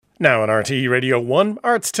Now on RTE Radio 1,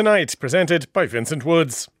 Arts Tonight, presented by Vincent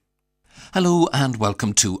Woods. Hello and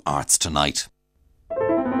welcome to Arts Tonight.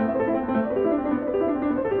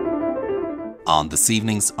 On this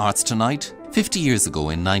evening's Arts Tonight, 50 years ago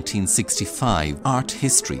in 1965, art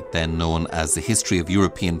history, then known as the history of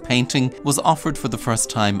European painting, was offered for the first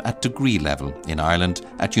time at degree level in Ireland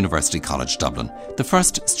at University College Dublin. The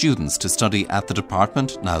first students to study at the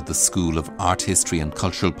department, now the School of Art History and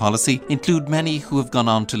Cultural Policy, include many who have gone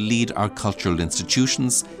on to lead our cultural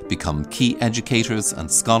institutions, become key educators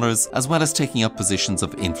and scholars, as well as taking up positions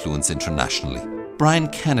of influence internationally. Brian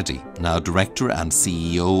Kennedy, now Director and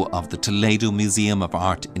CEO of the Toledo Museum of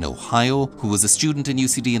Art in Ohio, who was a student in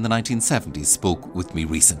UCD in the 1970s, spoke with me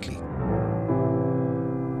recently.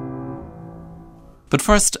 But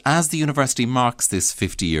first, as the university marks this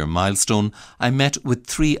 50-year milestone, I met with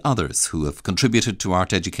three others who have contributed to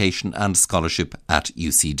art education and scholarship at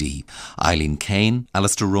UCD: Eileen Kane,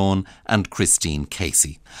 Alistair Rowan and Christine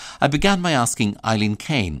Casey. I began by asking Eileen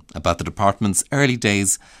Kane about the department's early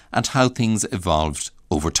days and how things evolved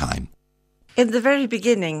over time. In the very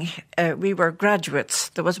beginning, we were graduates.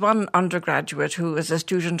 There was one undergraduate who was a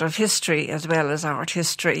student of history as well as art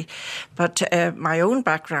history. But my own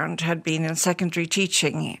background had been in secondary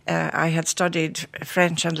teaching. I had studied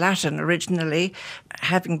French and Latin originally.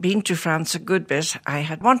 Having been to France a good bit, I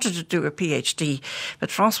had wanted to do a PhD. But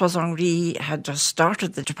Françoise Henri had just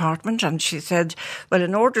started the department and she said, well,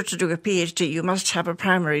 in order to do a PhD, you must have a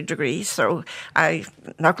primary degree. So I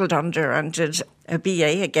knuckled under and did a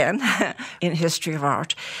BA again in history of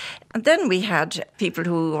art. And then we had people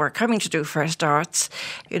who were coming to do First Arts.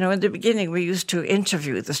 You know, in the beginning, we used to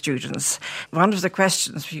interview the students. One of the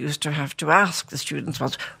questions we used to have to ask the students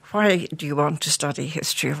was, why do you want to study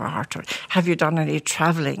history of art? Or have you done any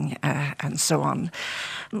travelling and so on?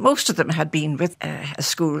 Most of them had been with a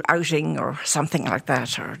school outing or something like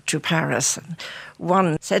that, or to Paris. And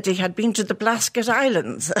one said he had been to the Blasket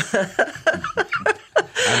Islands.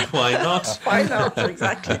 And why not? Why not,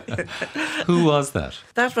 exactly. Who was that?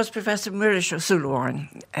 That was Professor Murish O'Sullivan.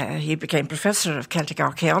 He became Professor of Celtic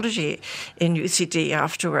Archaeology in UCD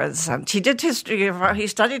afterwards. And he did he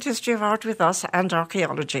studied history of art with us and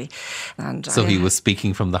archaeology. And so he was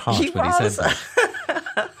speaking from the heart he said that.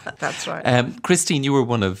 That's right. Christine, you were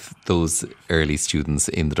one of those early students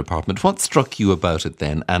in the department. What struck you about it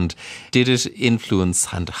then? And did it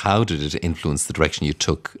influence, and how did it influence the direction you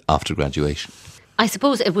took after graduation? I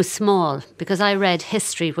suppose it was small because I read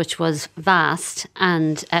history, which was vast,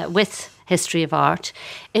 and with history of art.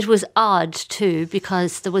 It was odd too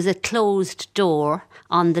because there was a closed door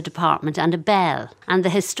on the department and a bell. And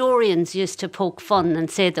the historians used to poke fun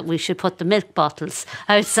and say that we should put the milk bottles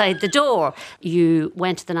outside the door. You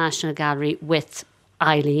went to the National Gallery with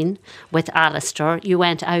Eileen, with Alistair. You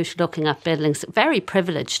went out looking at buildings, very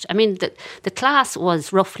privileged. I mean, the class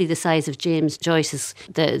was roughly the size of James Joyce's,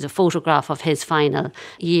 the photograph of his final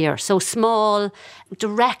year. So small,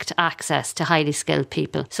 direct access to highly skilled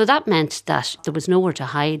people. So that meant that there was nowhere to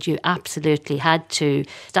hide. You absolutely had to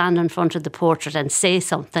stand in front of the portrait and say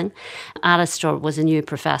something. Alistair was a new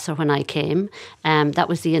professor when I came. That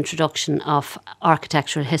was the introduction of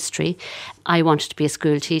architectural history. I wanted to be a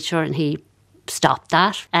school teacher and he stopped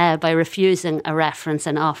that by refusing a reference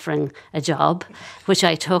and offering a job, which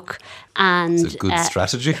I took. And it's a good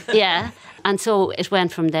strategy. Yeah. And so it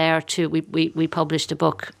went from there to we published a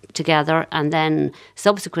book together, and then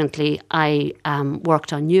subsequently I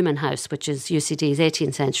worked on Newman House, which is UCD's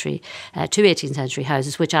 18th century, two 18th century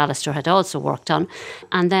houses, which Alistair had also worked on.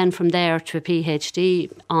 And then from there to a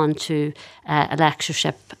PhD, on to a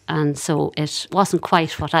lectureship. And so it wasn't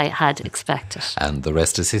quite what I had expected. And the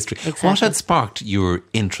rest is history. Exactly. What had sparked your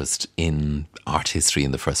interest in art history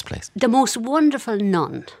in the first place? The most wonderful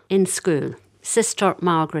nun in school, Sister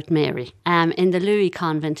Margaret Mary, in the Louis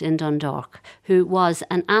Convent in Dundalk, who was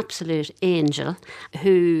an absolute angel,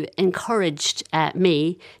 who encouraged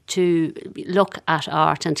me to look at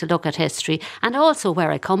art and to look at history, and also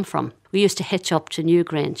where I come from. We used to hitch up to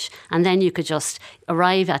Newgrange, and then you could just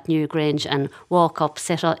arrive at Newgrange and walk up,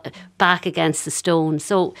 sit back against the stone.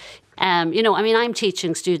 So I'm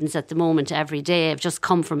teaching students at the moment every day. I've just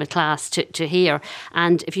come from a class to here.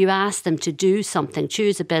 And if you ask them to do something,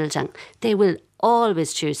 choose a building, they will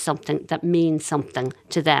always choose something that means something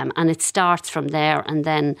to them. And it starts from there and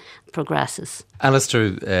then progresses.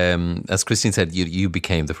 Alistair, as Christine said, you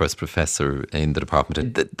became the first professor in the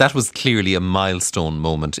department. That was clearly a milestone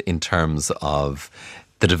moment in terms of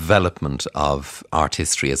the development of art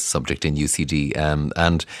history as a subject in UCD,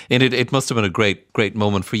 and it must have been a great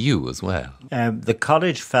moment for you as well. The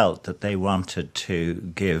college felt that they wanted to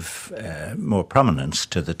give more prominence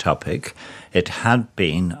to the topic. It had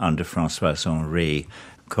been, under Françoise Henri,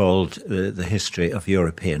 called the history of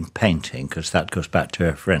European painting, because that goes back to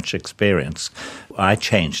her French experience. I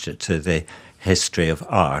changed it to the history of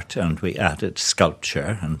art, and we added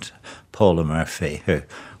sculpture, and Paula Murphy, who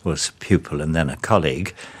was a pupil and then a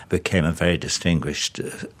colleague, became a very distinguished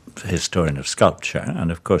historian of sculpture.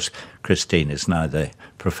 And of course, Christine is now the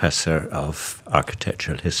professor of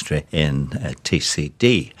architectural history in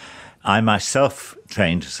TCD. I myself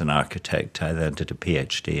trained as an architect. I then did a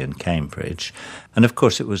PhD in Cambridge. And of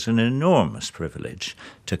course, it was an enormous privilege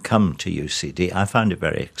to come to UCD. I found it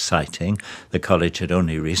very exciting. The college had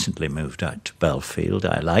only recently moved out to Belfield.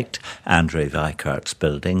 I liked André Weikart's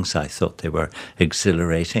buildings. I thought they were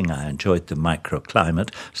exhilarating. I enjoyed the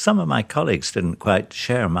microclimate. Some of my colleagues didn't quite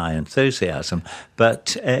share my enthusiasm,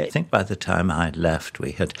 but I think by the time I left,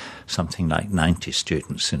 we had something like 90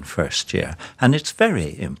 students in first year. And it's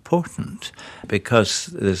very important because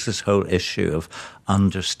there's this whole issue of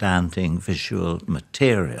understanding visual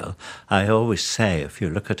material. I always say, if you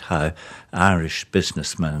look at how Irish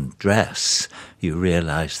businessmen dress, you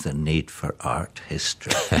realise the need for art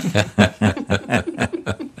history.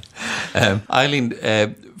 Eileen,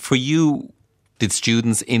 for you, did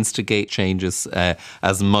students instigate changes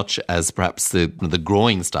as much as perhaps the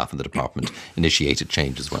growing staff in the department initiated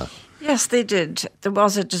change as well? Yes, they did. There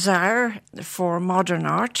was a desire for modern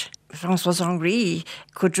art. Françoise Henri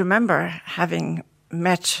could remember having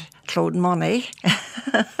met Claude Monet,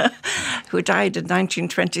 who died in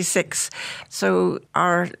 1926. So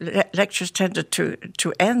our lectures tended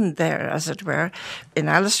to end there, as it were. In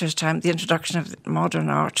Alistair's time, the introduction of modern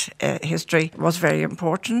art history was very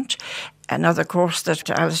important. Another course that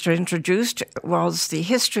Alistair introduced was the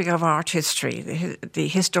history of art history, the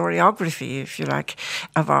historiography, if you like,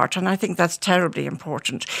 of art. And I think that's terribly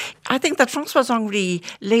important. I think that Françoise Henri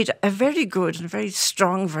laid a very good and very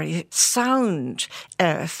strong, very sound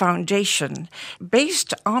foundation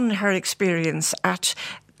based on her experience at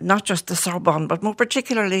not just the Sorbonne, but more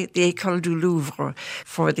particularly the École du Louvre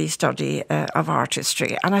for the study of art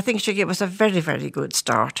history. And I think she gave us a very, very good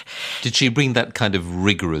start. Did she bring that kind of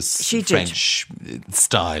rigorous French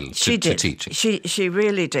style to teaching? She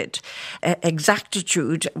really did.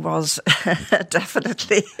 Exactitude was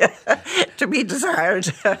definitely to be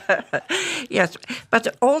desired. Yes,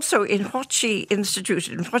 but also in what she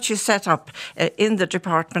instituted, in what she set up in the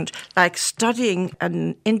department, like studying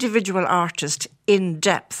an individual artist in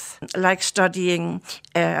depth, like studying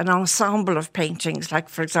an ensemble of paintings, like,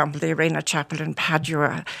 for example, the Arena Chapel in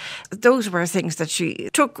Padua. Those were things that she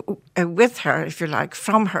took with her, if you like,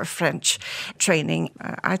 from her French training.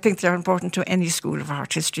 I think they're important to any school of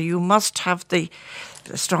art history. You must have the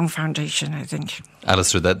strong foundation, I think.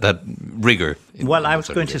 Alistair, that rigour. Well, I was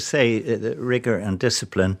going to say rigour and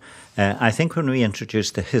discipline. I think when we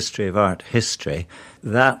introduced the history of art history,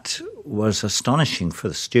 that was astonishing for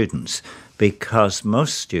the students, because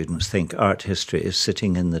most students think art history is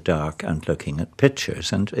sitting in the dark and looking at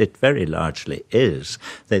pictures, and it very largely is.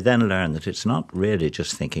 They then learn that it's not really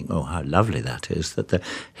just thinking, oh, how lovely that is, that the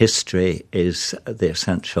history is the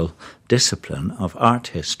essential discipline of art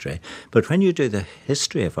history. But when you do the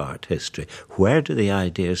history of art history, where do the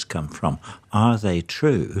ideas come from? Are they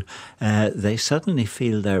true? They suddenly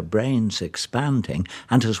feel their brains expanding,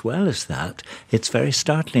 and as well as that, it's very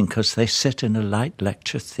startling because they sit in a light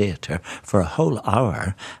lecture theatre for a whole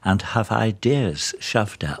hour and have ideas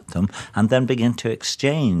shoved at them and then begin to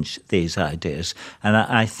exchange these ideas. And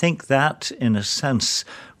I think that, in a sense,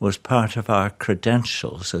 was part of our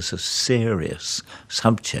credentials as a serious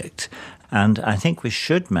subject. And I think we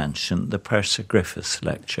should mention the Percy Griffiths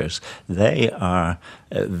lectures. They are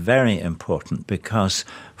very important because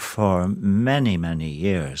for many, many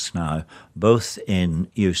years now, both in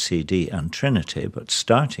UCD and Trinity, but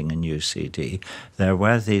starting in UCD, there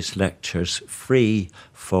were these lectures free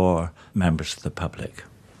for members of the public.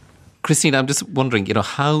 Christine, I'm just wondering,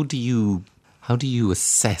 how do you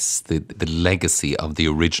assess the legacy of the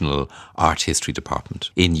original art history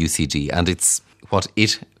department in UCD and what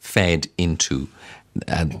it fed into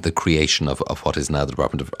and the creation of what is now the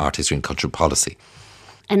Department of Art History and Cultural Policy?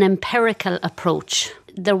 An empirical approach.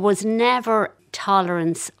 There was never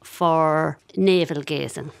tolerance for navel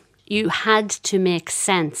gazing. you had to make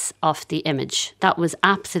sense of the image. That was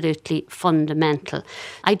absolutely fundamental.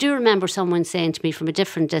 I do remember someone saying to me from a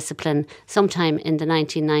different discipline sometime in the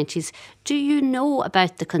 1990s, do you know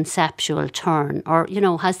about the conceptual turn? Or,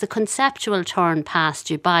 has the conceptual turn passed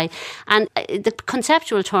you by? And the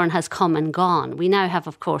conceptual turn has come and gone. We now have,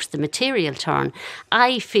 of course, the material turn.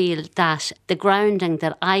 I feel that the grounding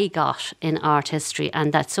that I got in art history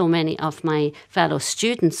and that so many of my fellow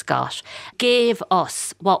students got gave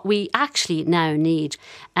us what we actually now need,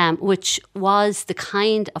 which was the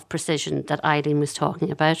kind of precision that Eileen was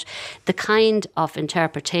talking about, the kind of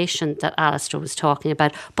interpretation that Alistair was talking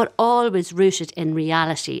about, but always rooted in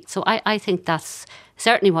reality. So I think that's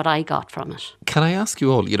certainly what I got from it. Can I ask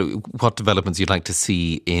you all, what developments you'd like to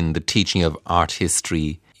see in the teaching of art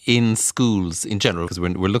history in schools in general, because we're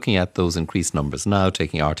looking at those increased numbers now,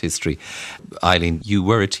 taking art history. Eileen, you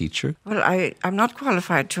were a teacher. Well, I'm not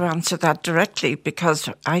qualified to answer that directly because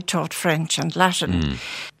I taught French and Latin.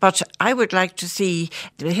 But I would like to see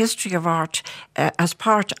the history of art as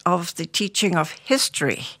part of the teaching of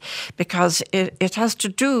history, because it has to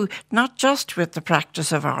do not just with the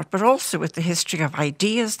practice of art, but also with the history of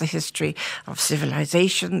ideas, the history of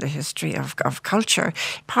civilization, the history of culture.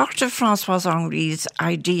 Part of Françoise Henri's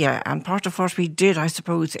idea, and part of what we did, I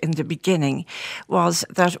suppose, in the beginning, was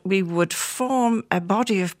that we would form a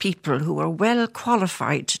body of people who were well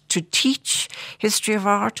qualified to teach history of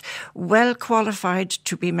art, well qualified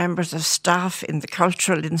to be members of staff in the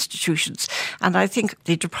cultural institutions. And I think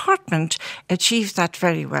the department achieved that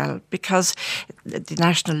very well, because the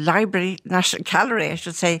National Gallery, I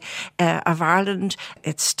should say, of Ireland,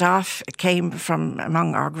 its staff came from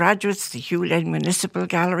among our graduates, the Hugh Lane Municipal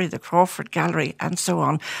Gallery, the Crawford Gallery, and so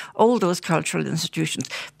on, all those cultural institutions.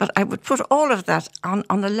 But I would put all of that on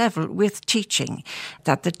a level with teaching,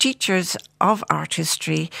 that the teachers of art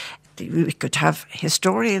history, we could have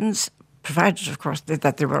historians, provided, of course,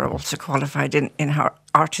 that they were also qualified in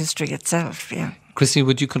art history itself, yeah. Christine,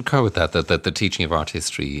 would you concur with that the teaching of art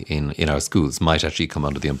history in our schools might actually come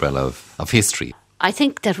under the umbrella of history? I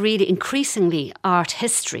think that really increasingly art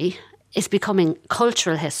history is becoming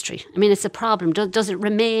cultural history. I mean, it's a problem. Does it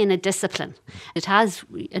remain a discipline? It has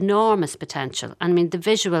enormous potential. I mean, the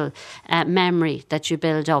visual memory that you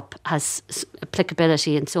build up has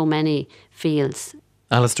applicability in so many fields.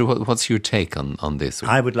 Alistair, what's your take on this?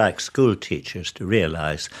 I would like school teachers to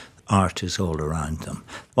realise art is all around them.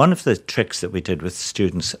 One of the tricks that we did with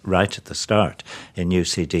students right at the start in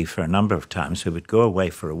UCD for a number of times, we would go away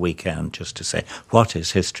for a weekend just to say, what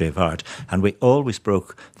is history of art? And we always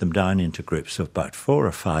broke them down into groups of about 4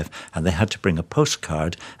 or 5, and they had to bring a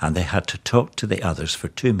postcard and they had to talk to the others for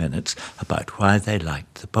 2 minutes about why they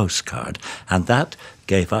liked the postcard. And that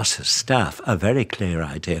gave us as staff a very clear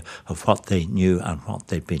idea of what they knew and what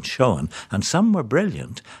they'd been shown. And some were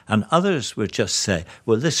brilliant, and others would just say,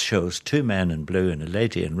 well, this shows 2 men in blue and a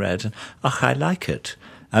lady in red, and, I like it.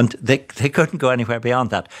 And they couldn't go anywhere beyond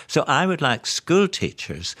that. So I would like school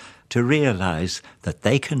teachers to realise that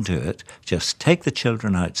they can do it, just take the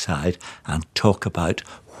children outside and talk about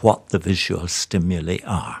what the visual stimuli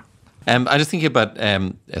are. I was thinking about,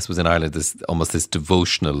 I suppose in Ireland, this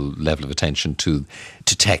devotional level of attention to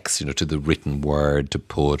text, to the written word, to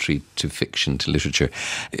poetry, to fiction, to literature.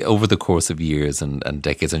 Over the course of years and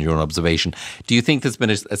decades, and your own observation, do you think there's been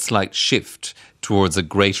a slight shift towards a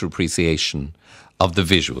greater appreciation of the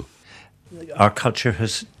visual? Our culture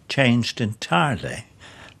has changed entirely.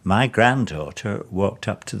 My granddaughter walked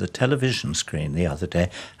up to the television screen the other day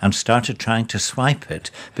and started trying to swipe it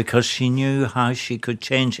because she knew how she could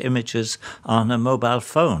change images on a mobile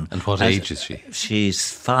phone. And what age is she?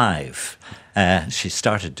 She's 5. She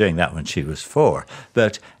started doing that when she was 4.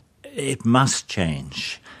 But it must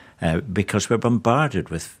change because we're bombarded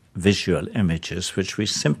with visual images, which we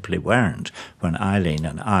simply weren't when Eileen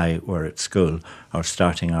and I were at school or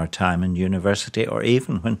starting our time in university, or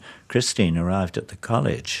even when Christine arrived at the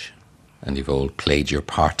college. And you've all played your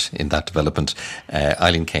part in that development.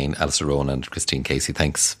 Eileen Kane, Alistair Rowan and Christine Casey,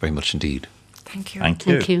 thanks very much indeed. Thank you. Thank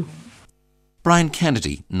you. Thank you. Brian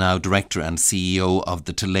Kennedy, now Director and CEO of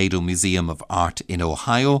the Toledo Museum of Art in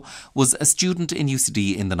Ohio, was a student in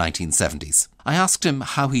UCD in the 1970s. I asked him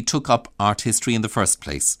how he took up art history in the first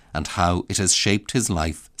place and how it has shaped his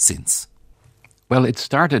life since. Well, it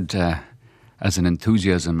started as an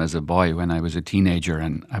enthusiasm as a boy when I was a teenager,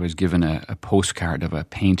 and I was given a postcard of a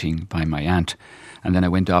painting by my aunt, and then I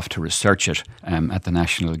went off to research it at the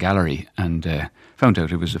National Gallery and found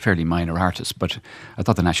out it was a fairly minor artist, but I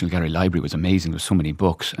thought the National Gallery Library was amazing. There were so many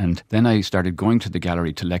books. And then I started going to the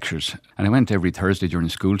gallery to lectures, and I went every Thursday during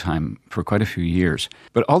school time for quite a few years.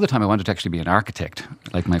 But all the time I wanted to actually be an architect,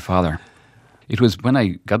 like my father. it was when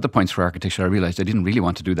I got the points for architecture, I realised I didn't really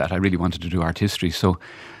want to do that. I really wanted to do art history. So,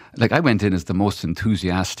 like, I went in as the most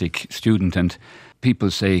enthusiastic student, and people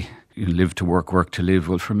say, you live to work, work to live.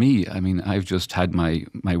 Well, for me, I mean, I've just had my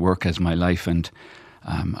work as my life, and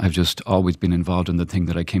I've just always been involved in the thing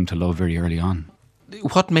that I came to love very early on.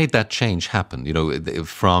 What made that change happen,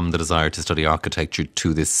 from the desire to study architecture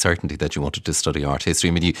to this certainty that you wanted to study art history?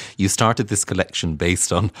 I mean, you started this collection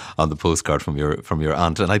based on the postcard from your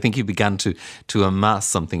aunt, and I think you began to amass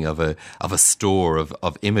something of a store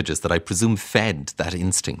of images that I presume fed that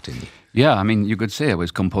instinct in you. Yeah, I mean, you could say I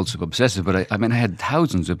was compulsive obsessive, but I had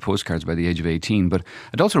thousands of postcards by the age of 18, but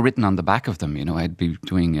I'd also written on the back of them, I'd be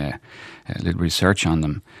doing a little research on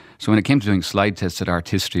them. So when it came to doing slide tests at art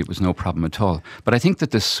history, it was no problem at all. But I think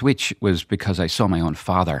that the switch was because I saw my own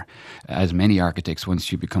father. As many architects,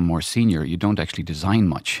 once you become more senior, you don't actually design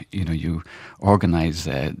much. You organise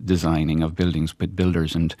designing of buildings with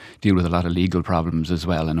builders and deal with a lot of legal problems as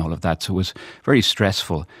well and all of that. So it was very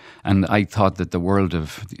stressful. And I thought that the world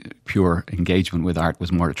of pure engagement with art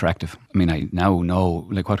was more attractive. I mean, I now know,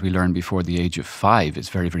 like, what we learned before the age of 5 is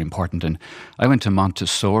very, very important. And I went to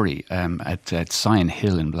Montessori at Sion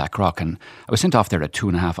Hill in Blackrock, and I was sent off there at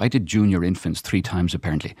 2.5. I did junior infants 3 times,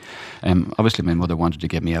 apparently. Obviously, my mother wanted to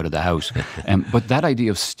get me out of the house. But that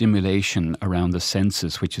idea of stimulation around the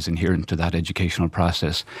senses, which is inherent to that educational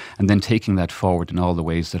process, and then taking that forward in all the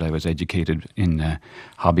ways that I was educated in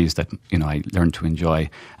hobbies that, I learned to enjoy,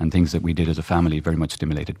 and things that we did as a family very much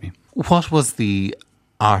stimulated me. What was the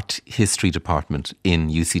art history department in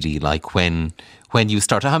UCD like when you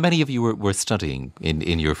started? How many of you were studying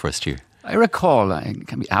in your first year? I recall, I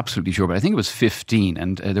can't be absolutely sure, but I think it was 15,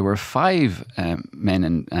 and there were 5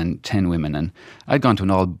 men and 10 women, and I'd gone to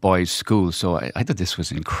an all-boys school, so I thought this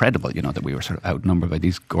was incredible, that we were sort of outnumbered by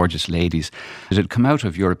these gorgeous ladies. It had come out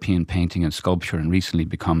of European painting and sculpture and recently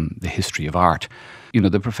become the history of art.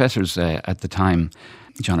 The professors at the time,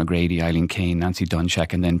 John O'Grady, Eileen Kane, Nancy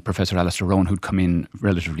Dunchak, and then Professor Alistair Rowan, who'd come in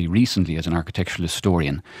relatively recently as an architectural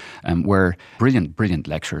historian, were brilliant, brilliant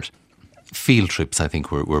lecturers. Field trips, I think,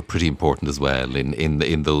 were pretty important as well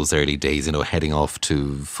in those early days. Heading off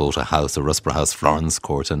to Fota House or Rusborough House, Florence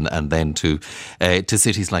Court, and then to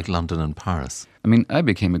cities like London and Paris. I mean, I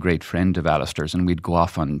became a great friend of Alistair's, and we'd go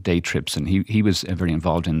off on day trips, and he was very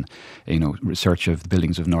involved in, research of the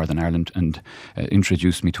buildings of Northern Ireland, and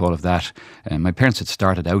introduced me to all of that. My parents had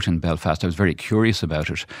started out in Belfast. I was very curious about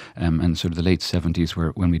it, and sort of the late 70s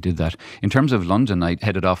were when we did that. In terms of London, I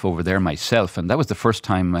headed off over there myself, and that was the first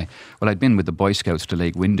time I'd been with the Boy Scouts to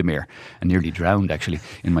Lake Windermere, and nearly drowned actually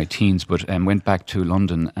in my teens, but went back to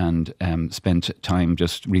London and spent time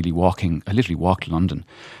just really walking. I literally walked London,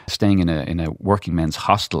 staying in a working men's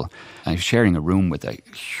hostel. I was sharing a room with a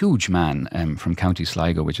huge man from County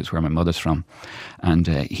Sligo, which is where my mother's from, and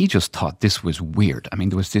he just thought this was weird. I mean,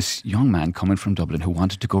 there was this young man coming from Dublin who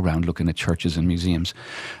wanted to go around looking at churches and museums,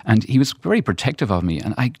 and he was very protective of me,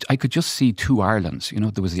 and I could just see 2 Irelands.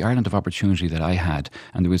 There was the Ireland of opportunity that I had,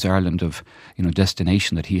 and there was Ireland of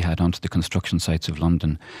destination that he had onto the construction sites of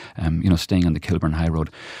London, staying on the Kilburn High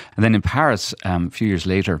Road. And then in Paris, a few years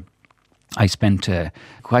later, I spent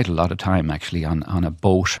quite a lot of time actually on a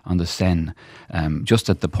boat on the Seine, just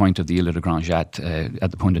at the point of the Ile de Grand Jatte,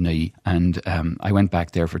 at the Pont de Neuilly. And I went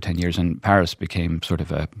back there for 10 years, and Paris became sort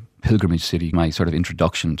of a pilgrimage city, my sort of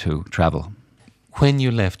introduction to travel. When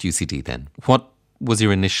you left UCD then, what was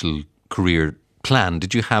your initial career plan?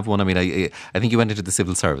 Did you have one? I mean, I think you went into the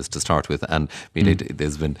civil service to start with, and I mean,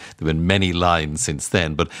 there's been many lines since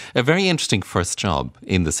then, but a very interesting first job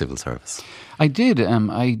in the civil service. I did.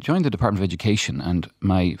 I joined the Department of Education, and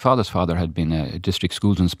my father's father had been a district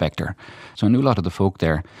schools inspector. So I knew a lot of the folk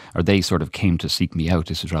there, or they sort of came to seek me out.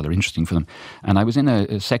 This was rather interesting for them. And I was in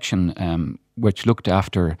a section which looked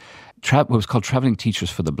after what was called Travelling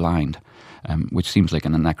Teachers for the Blind, which seems like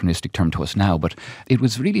an anachronistic term to us now, but it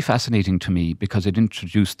was really fascinating to me because it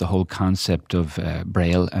introduced the whole concept of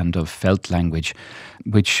Braille and of felt language,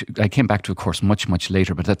 which I came back to, of course, much, much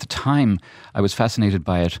later. But at the time, I was fascinated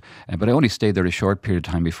by it, but I only stayed there a short period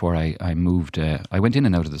of time before I moved. I went in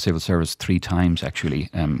and out of the civil service 3 times, actually.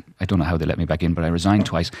 I don't know how they let me back in, but I resigned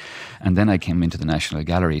twice, and then I came into the National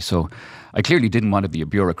Gallery. So I clearly didn't want to be a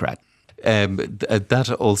bureaucrat.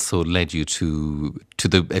 That also led you to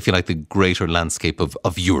the, I feel like, the greater landscape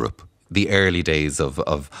of Europe. the early days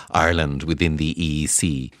of Ireland within the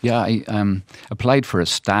EEC. Yeah, I applied for a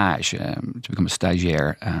stage to become a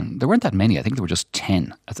stagiaire. There weren't that many. I think there were just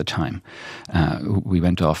 10 at the time. We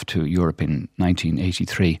went off to Europe in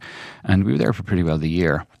 1983, and we were there for pretty well the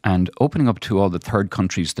year. And opening up to all the third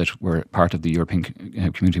countries that were part of the European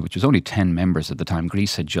community, which was only 10 members at the time,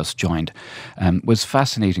 Greece had just joined, was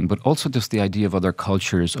fascinating. But also just the idea of other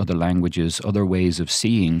cultures, other languages, other ways of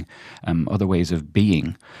seeing, other ways of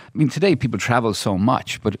being. I mean, today people travel so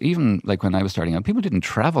much, but even like when I was starting out, people didn't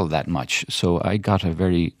travel that much. So I got a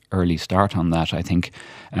very early start on that, I think,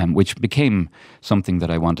 which became something that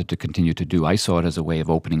I wanted to continue to do. I saw it as a way of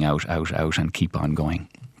opening out, and keep on going.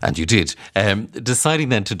 And you did. Deciding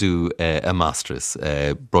then to do a master's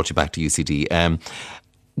brought you back to UCD.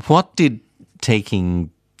 What did taking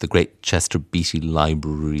the great Chester Beatty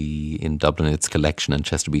Library in Dublin, its collection, and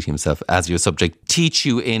Chester Beatty himself as your subject, teach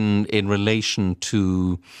you in relation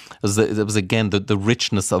to, there was again the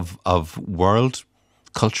richness of world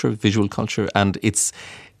culture, visual culture, and it's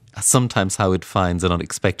sometimes how it finds an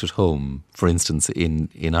unexpected home, for instance,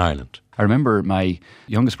 in Ireland? I remember my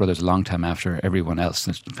youngest brother's a long time after everyone else,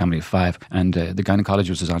 a family of 5, and the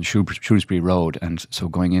gynaecologist was on Shrewsbury Road, and so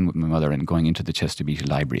going in with my mother and going into the Chester Beatty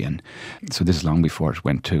Library, and so this is long before it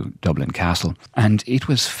went to Dublin Castle, and it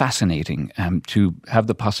was fascinating to have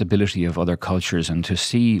the possibility of other cultures and to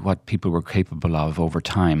see what people were capable of over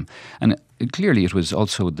time. And clearly it was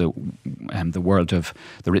also the world of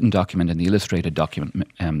the written document and the illustrated document,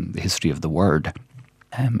 the history of the word.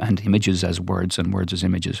 And images as words and words as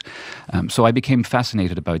images. So I became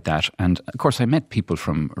fascinated about that. And of course, I met people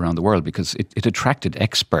from around the world because it attracted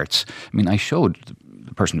experts. I mean, I showed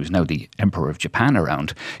the person who's now the Emperor of Japan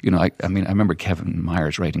around. You know, I remember Kevin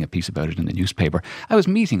Myers writing a piece about it in the newspaper. I was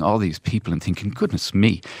meeting all these people and thinking, goodness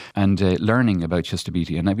me, and learning about Chester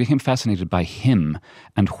Beatty. And I became fascinated by him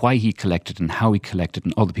and why he collected and how he collected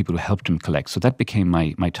and all the people who helped him collect. So that became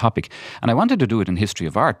my topic. And I wanted to do it in history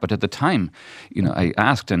of art, but at the time, you know, I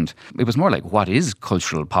asked, and it was more like, what is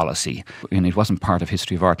cultural policy? And it wasn't part of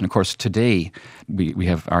history of art. And of course, today we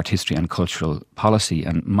have art history and cultural policy.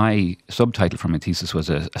 And my subtitle for my thesis was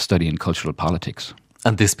a study in cultural politics.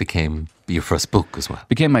 And this became your first book as well?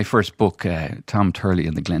 Became my first book. Tom Turley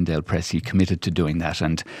and the Glendale Press, he committed to doing that.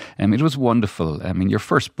 And it was wonderful. I mean, your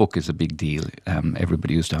first book is a big deal.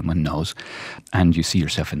 Everybody who's done one knows. And you see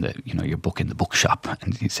yourself in your book in the bookshop.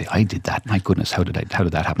 And you say, I did that. My goodness, how did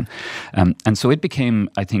that happen? And so it became,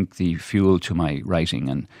 I think, the fuel to my writing.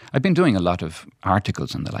 And I've been doing a lot of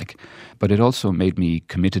articles and the like. But it also made me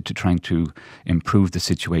committed to trying to improve the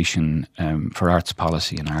situation for arts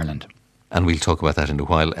policy in Ireland. And we'll talk about that in a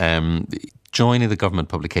while. Joining the Government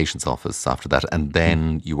Publications Office after that, and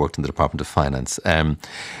then you worked in the Department of Finance.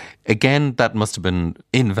 Again, that must have been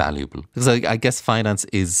invaluable, because I guess finance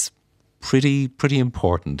is pretty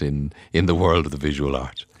important in the world of the visual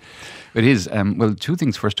art. It is. Well, two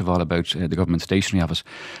things, first of all, about the Government Stationery Office.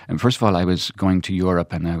 First of all, I was going to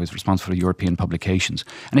Europe and I was responsible for European publications.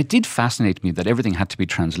 And it did fascinate me that everything had to be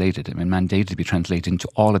translated. I mean, mandated to be translated into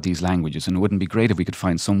all of these languages. And it wouldn't be great if we could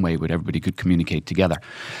find some way where everybody could communicate together.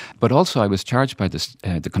 But also, I was charged by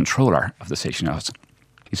the controller of the Stationery Office.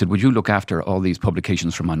 He said, would you look after all these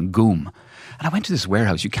publications from Angoum? And I went to this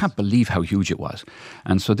warehouse. You can't believe how huge it was.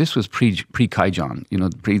 And so this was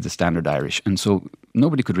pre-Kaijon, pre the Standard Irish. And so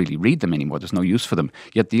nobody could really read them anymore. There's no use for them.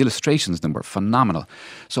 Yet the illustrations in them were phenomenal.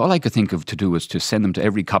 So all I could think of to do was to send them to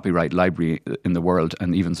every copyright library in the world,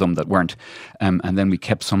 and even some that weren't. And then we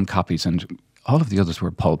kept some copies, and all of the others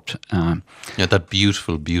were pulped. That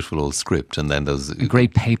beautiful old script, and then those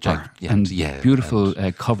great paper beautiful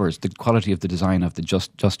covers. The quality of the design of the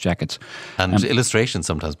just jackets, and illustrations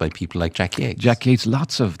sometimes by people like Jack Yates. Jack Yates,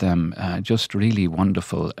 lots of them, just really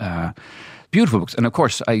wonderful. Beautiful books. And of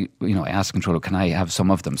course, I asked the controller, can I have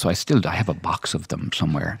some of them? So I have a box of them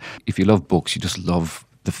somewhere. If you love books, you just love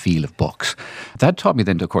the feel of books. That taught me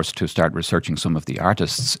then, of course, to start researching some of the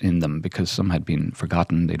artists in them, because some had been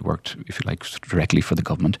forgotten. They'd worked, if you like, directly for the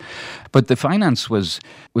government. But the finance was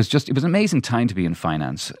just, it was an amazing time to be in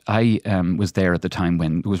finance. I was there at the time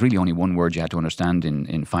when there was really only one word you had to understand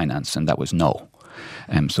in finance, and that was no.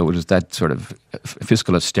 So it was that sort of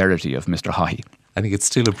fiscal austerity of Mr. Haughey. I think it's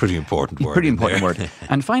still a pretty important word. Pretty important word.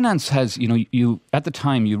 And finance has, you at the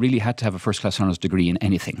time, you really had to have a first-class honours degree in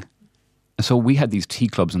anything. So we had these tea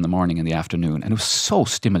clubs in the morning and the afternoon, and it was so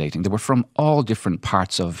stimulating. They were from all different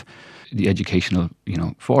parts of the educational,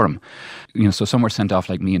 forum. So some were sent off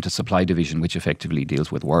like me into supply division, which effectively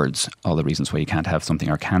deals with words, all the reasons why you can't have something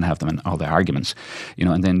or can have them and all the arguments,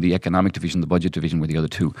 and then the economic division, the budget division were the other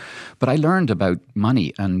two. But I learned about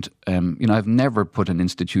money and, I've never put an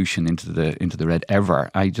institution into the red ever.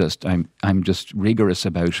 I'm just rigorous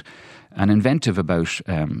about and inventive about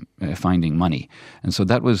finding money. And so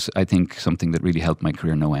that was, I think, something that really helped my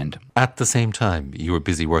career no end. At the same time, you were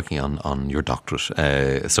busy working on your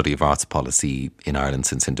doctorate, study of arts policy in Ireland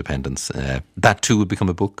since independence. That too would become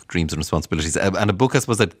a book, Dreams and Responsibilities, and a book, I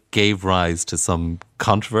suppose, that gave rise to some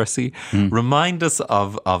controversy. Remind us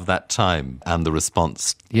of that time and the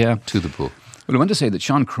response to the book. Well, I want to say that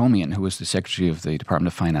Sean Cromian, who was the Secretary of the Department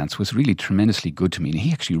of Finance, was really tremendously good to me. And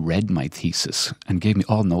he actually read my thesis and gave me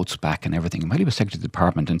all notes back and everything. And while he was Secretary of the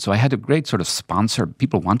Department, and so I had a great sort of sponsor.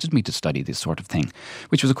 People wanted me to study this sort of thing,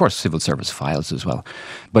 which was, of course, civil service files as well.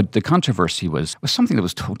 But the controversy was something that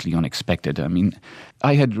was totally unexpected. I mean,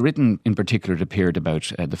 I had written, in particular, it appeared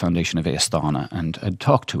about the foundation of Éastana, and I'd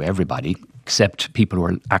talked to everybody except people who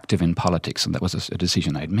were active in politics, and that was a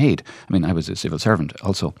decision I'd made. I mean, I was a civil servant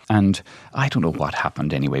also, and I don't know what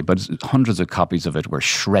happened anyway, but hundreds of copies of it were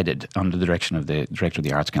shredded under the direction of the director of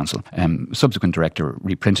the Arts Council. Subsequent director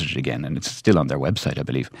reprinted it again, and it's still on their website, I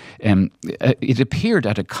believe. It appeared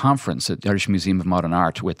at a conference at the Irish Museum of Modern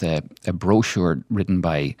Art with a brochure written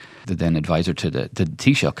by the then advisor to the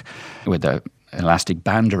Taoiseach with an elastic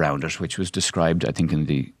band around it, which was described, I think, in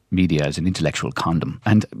the media as an intellectual condom.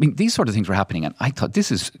 And I mean, these sort of things were happening, and I thought,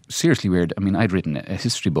 this is seriously weird. I mean, I'd written a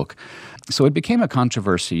history book. So it became a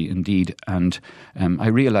controversy indeed, and I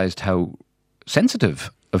realised how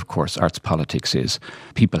sensitive, of course, arts politics is.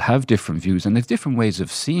 People have different views and they have different ways of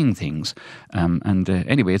seeing things.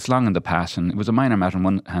 Anyway, it's long in the past, and it was a minor matter on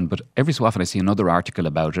one hand, but every so often I see another article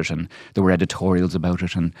about it, and there were editorials about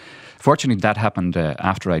it. And fortunately, that happened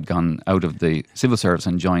after I'd gone out of the civil service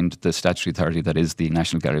and joined the statutory authority that is the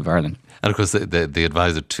National Gallery of Ireland. And of course, the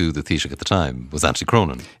advisor to the Taoiseach at the time was Anthony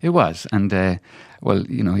Cronin. It was, and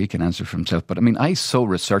he can answer for himself. But I mean, I so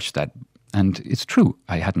researched that. And it's true,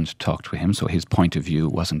 I hadn't talked to him, so his point of view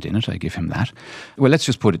wasn't in it. I give him that. Well, let's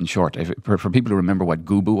just put it in short. For people who remember what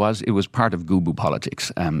Gubu was, it was part of Gubu politics.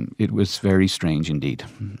 It was very strange indeed.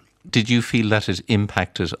 Did you feel that it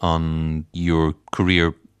impacted on your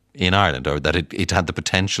career in Ireland, or that it had the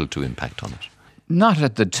potential to impact on it? Not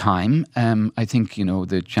at the time. I think,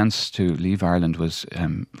 the chance to leave Ireland was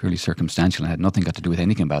purely circumstantial and had nothing got to do with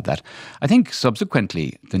anything about that. I think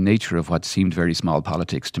subsequently, the nature of what seemed very small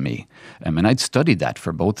politics to me, and I'd studied that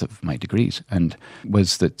for both of my degrees, and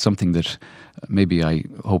was that something that maybe I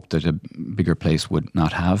hoped that a bigger place would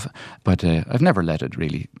not have, but I've never let it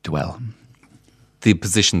really dwell. The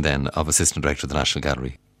position then of Assistant Director of the National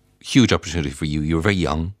Gallery, huge opportunity for you. You were very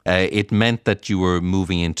young. It meant that you were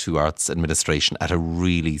moving into arts administration at a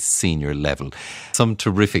really senior level. Some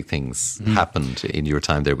terrific things happened in your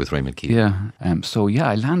time there with Raymond Keefe. Yeah.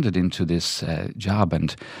 I landed into this job,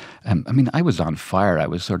 and I was on fire. I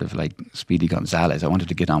was sort of like Speedy Gonzales. I wanted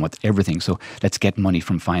to get on with everything. So let's get money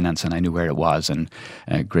from finance, and I knew where it was. And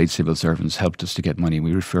great civil servants helped us to get money.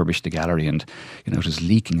 We refurbished the gallery, and it was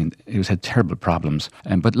leaking, and it had terrible problems.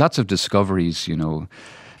 But lots of discoveries.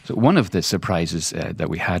 So one of the surprises that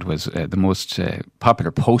we had was the most popular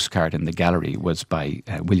postcard in the gallery was by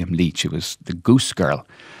William Leach. It was The Goose Girl.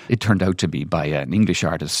 It turned out to be by an English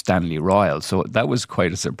artist, Stanley Royal. So that was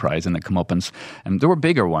quite a surprise and a comeuppance. There were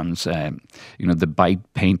bigger ones. The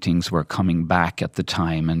bite paintings were coming back at the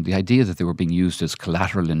time, and the idea that they were being used as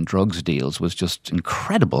collateral in drugs deals was just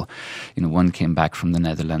incredible. One came back from the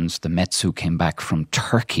Netherlands. The Metsu came back from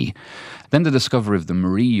Turkey. Then the discovery of the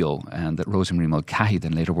Murillo that Rosemarie Mulcahy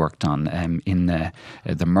then later worked on in the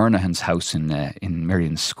Murnaghan's house in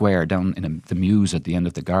Merrion Square, down in the Mews at the end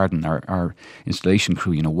of the garden. Our installation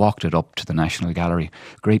crew, walked it up to the National Gallery.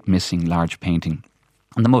 Great missing large painting.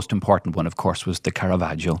 And the most important one, of course, was the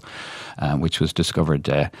Caravaggio, which was discovered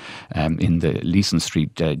in the Leeson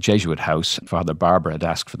Street Jesuit house. Father Barber had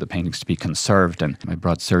asked for the paintings to be conserved, and I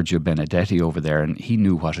brought Sergio Benedetti over there, and he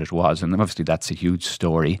knew what it was. And obviously that's a huge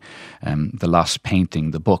story. The Lost Painting,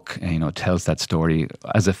 the book, tells that story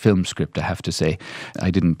as a film script, I have to say. I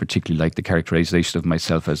didn't particularly like the characterization of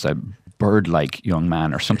myself as a bird-like young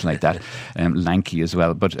man or something like that, lanky as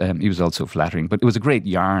well, but he was also flattering. But it was a great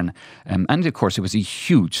yarn, and of course it was a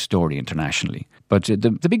huge story internationally. But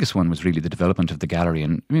the biggest one was really the development of the gallery.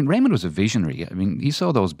 And Raymond was a visionary. He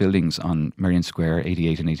saw those buildings on Merrion Square,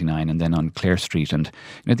 88 and 89, and then on Clare Street, and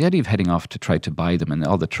the idea of heading off to try to buy them and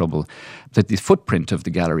all the trouble, that the footprint of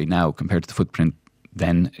the gallery now compared to the footprint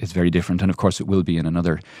then is very different. And of course it will be in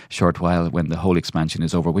another short while when the whole expansion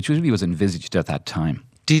is over, which really was envisaged at that time.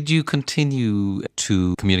 Did you continue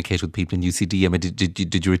to communicate with people in UCD? I mean,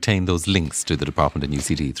 did you retain those links to the department in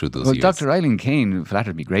UCD through those years? Dr. Eileen Kane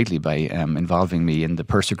flattered me greatly by involving me in the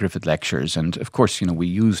Percy Griffith lectures. And of course, we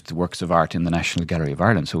used the works of art in the National Gallery of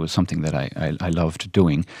Ireland, so it was something that I loved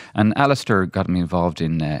doing. And Alistair got me involved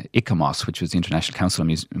in ICOMOS, which was the International Council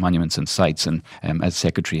of Monuments and Sites, and as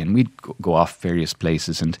secretary. And we'd go off various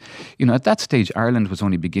places. And, at that stage, Ireland was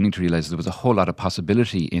only beginning to realise there was a whole lot of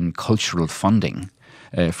possibility in cultural funding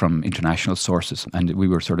from international sources, and we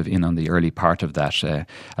were sort of in on the early part of that.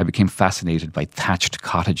 I became fascinated by thatched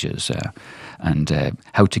cottages and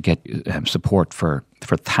how to get support for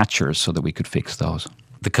thatchers so that we could fix those.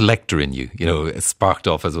 The collector in you, sparked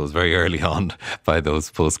off as it was very early on by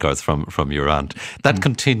those postcards from your aunt. That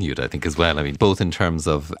continued, I think, as well. I mean, both in terms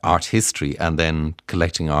of art history and then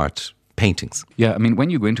collecting art paintings. Yeah, I mean, when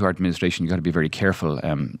you go into art administration, you've got to be very careful.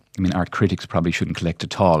 Art critics probably shouldn't collect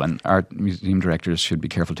at all, and art museum directors should be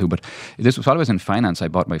careful too. But this was while I was in finance, I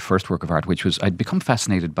bought my first work of art, which was, I'd become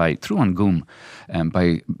fascinated through An Goom,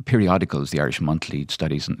 by periodicals, the Irish Monthly,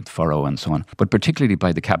 Studies and Furrow and so on, but particularly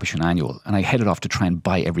by the Capuchin Annual. And I headed off to try and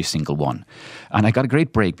buy every single one. And I got a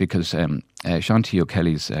great break because Sean T.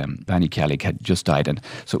 O'Kelly's Banny Callig had just died, and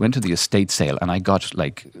so it went to the estate sale, and I got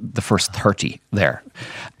the first 30 there.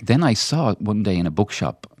 Then I saw one day in a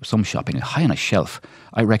bookshop, some shop, high on a shelf,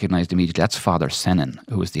 I recognised immediately that's Father Senin,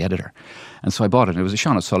 who was the editor. And so I bought it. It was a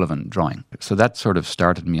Sean O'Sullivan drawing. So that sort of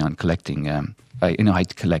started me on collecting. I had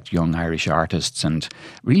to collect young Irish artists, and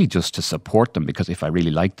really just to support them, because if I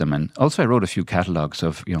really liked them. And also I wrote a few catalogues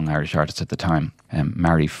of young Irish artists at the time.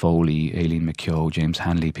 Mary Foley, Aileen McKeough, James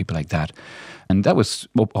Hanley, people like that. And that was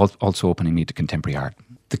also opening me to contemporary art.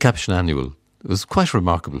 The Capuchin Annual, it was quite a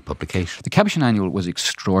remarkable publication. The Capuchin Annual was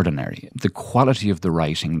extraordinary. The quality of the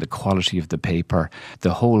writing, the quality of the paper,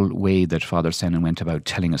 the whole way that Father Senin went about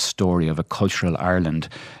telling a story of a cultural Ireland.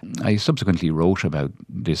 I subsequently wrote about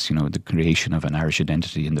this, the creation of an Irish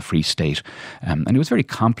identity in the Free State. And it was very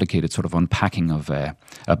complicated sort of unpacking of, it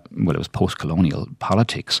was post-colonial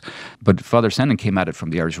politics. But Father Senin came at it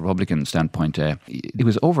from the Irish Republican standpoint. It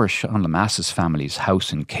was over Sean Lamass's family's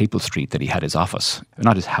house in Capel Street that he had his office.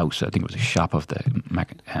 Not his house, I think it was a shop of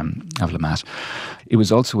Lamass. It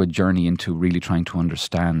was also a journey into really trying to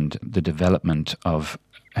understand the development of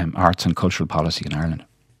arts and cultural policy in Ireland.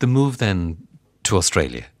 The move then to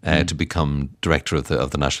Australia to become director of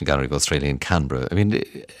the National Gallery of Australia in Canberra. I mean,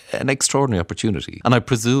 an extraordinary opportunity, and I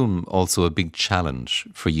presume also a big challenge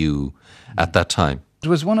for you at that time. It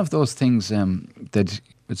was one of those things that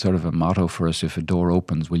it's sort of a motto for us: if a door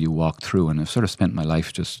opens, will you walk through? And I've sort of spent my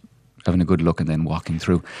life just having a good look and then walking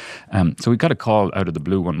through. So we got a call out of the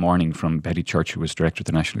blue one morning from Betty Church, who was director of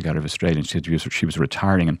the National Gallery of Australia, and she was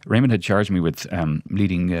retiring. And Raymond had charged me with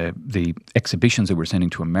leading the exhibitions that we're sending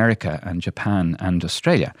to America and Japan and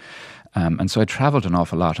Australia. And so I travelled an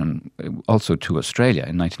awful lot, and also to Australia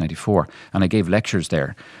in 1994, and I gave lectures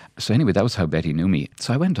there. So anyway, that was how Betty knew me.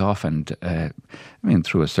 So I went off and,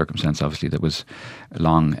 through a circumstance obviously that was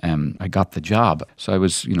long, I got the job. So I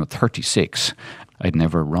was, 36. I'd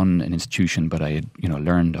never run an institution, but I had,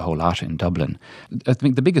 learned a whole lot in Dublin. I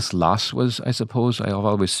think the biggest loss was, I suppose, I've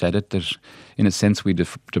always said it, that in a sense we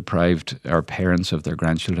deprived our parents of their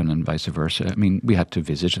grandchildren and vice versa. I mean, we had to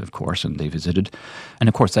visit, of course, and they visited. And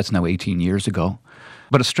of course, that's now 18 years ago.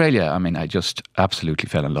 But Australia, I just absolutely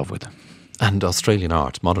fell in love with it. And Australian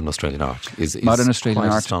art, modern Australian art, is modern Australian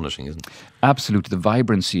quite art, astonishing, isn't it? Absolutely. The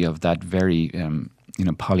vibrancy of that very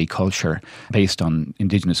polyculture based on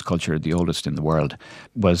indigenous culture, the oldest in the world,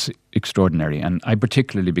 was extraordinary. And I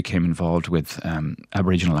particularly became involved with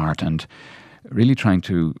Aboriginal art and really trying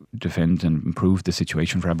to defend and improve the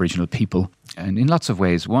situation for Aboriginal people. And in lots of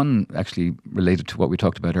ways, one actually related to what we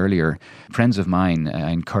talked about earlier. Friends of mine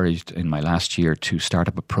I encouraged in my last year to start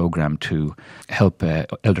up a program to help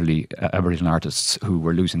elderly Aboriginal artists who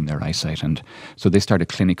were losing their eyesight. And so they started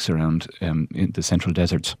clinics around in the Central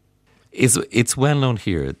Deserts. It's well known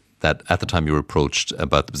here that at the time you were approached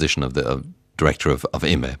about the position of the director of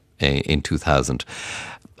IME in 2000.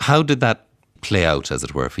 How did that play out, as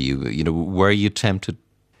it were, for you? Were you tempted?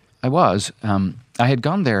 I was. I had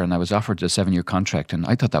gone there and I was offered a 7-year contract, and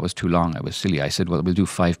I thought that was too long. I was silly. I said, well, we'll do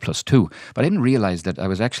 5+2. But I didn't realise that I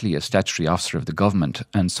was actually a statutory officer of the government.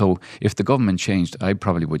 And so if the government changed, I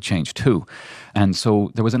probably would change too. And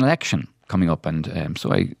so there was an election coming up, and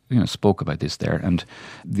so I spoke about this there, and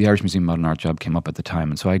the Irish Museum of Modern Art job came up at the time,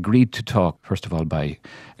 and so I agreed to talk, first of all by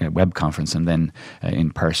web conference and then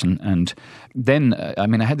in person. And then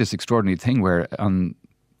I had this extraordinary thing where on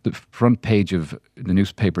the front page of the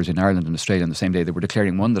newspapers in Ireland and Australia on the same day. They were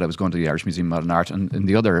declaring, one, that I was going to the Irish Museum of Modern Art, and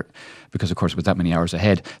the other, because of course it was that many hours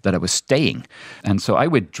ahead, that I was staying. And so I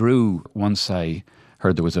withdrew once I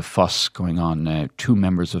heard there was a fuss going on. 2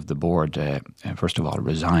 members of the board, first of all,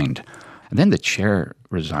 resigned. And then the chair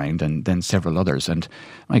resigned, and then several others. And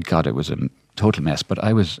my God, it was a total mess. But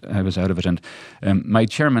I was out of it. And my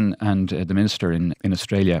chairman and the minister in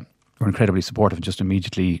Australia were incredibly supportive and just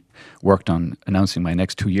immediately worked on announcing my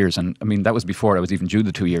next 2 years. And I mean, that was before I was even due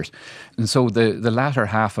the 2 years. And so the latter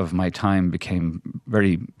half of my time became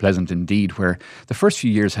very pleasant indeed, where the first few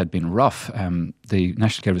years had been rough. The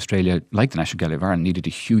National Gallery of Australia, like the National Gallery of Ireland, needed a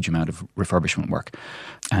huge amount of refurbishment work.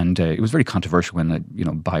 And it was very controversial when I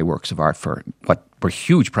buy works of art for what were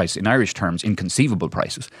huge prices, in Irish terms, inconceivable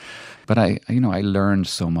prices. But I learned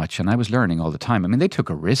so much, and I was learning all the time. I mean, they took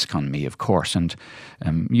a risk on me, of course, and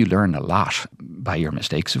you learn a lot by your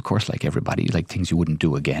mistakes, of course, like everybody, like things you wouldn't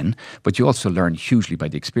do again. But you also learn hugely by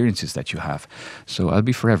the experiences that you have. So I'll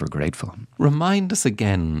be forever grateful. Remind us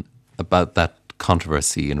again about that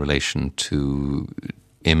controversy in relation to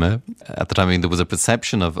IMA at the time. I mean, there was a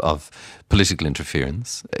perception of political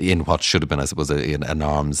interference in what should have been, I suppose, an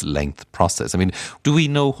arm's length process. I mean, do we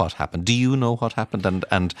know what happened? Do you know what happened?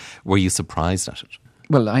 And were you surprised at it?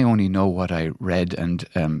 Well, I only know what I read, and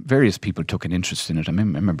various people took an interest in it. I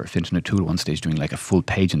remember Fintan O'Toole one stage doing like a full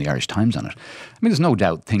page in the Irish Times on it. I mean, there's no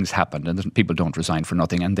doubt things happened, and people don't resign for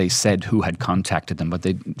nothing, and they said who had contacted them, but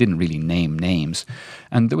they didn't really name names.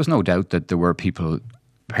 And there was no doubt that there were people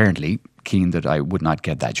apparently keen that I would not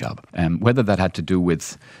get that job. Whether that had to do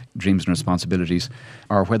with dreams and responsibilities,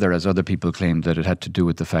 or whether, as other people claimed, that it had to do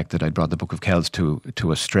with the fact that I brought the Book of Kells to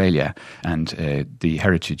Australia, and the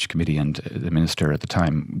Heritage Committee and the minister at the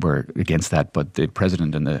time were against that, but the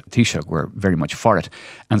president and the Taoiseach were very much for it.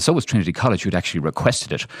 And so was Trinity College, who'd actually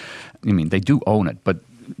requested it. I mean, they do own it, but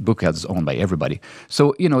Book Kells is owned by everybody.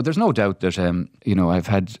 So, there's no doubt that, I've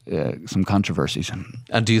had some controversies.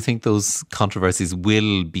 And do you think those controversies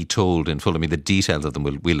will be told in full? I mean, the details of them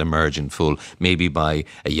will emerge in full, maybe by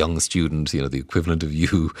a young student, the equivalent of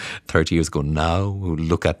you 30 years ago now, who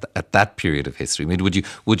look at that period of history. I mean,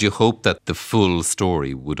 would you hope that the full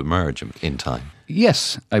story would emerge in time?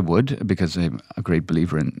 Yes, I would, because I'm a great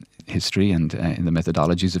believer in history and in the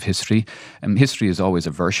methodologies of history. History is always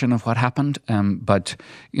a version of what happened, but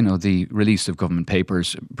the release of government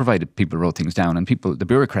papers, provided people wrote things down, and the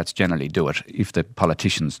bureaucrats generally do it if the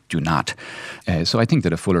politicians do not. So I think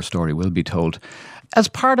that a fuller story will be told. As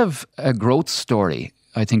part of a growth story,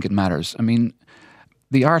 I think it matters. I mean,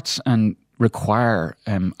 the arts and require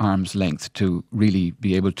arm's length to really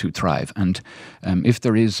be able to thrive. And if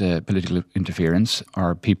there is political interference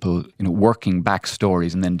or people working back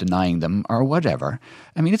stories and then denying them or whatever,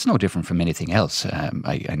 I mean, it's no different from anything else.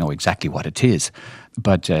 I know exactly what it is,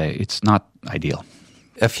 but it's not ideal.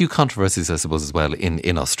 A few controversies, I suppose, as well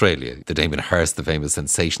in Australia. The Damien Hirst, the famous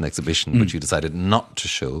Sensation exhibition, which you decided not to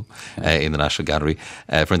show in the National Gallery.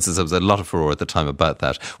 For instance, there was a lot of furore at the time about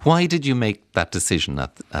that. Why did you make that decision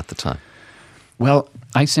at the time? Well,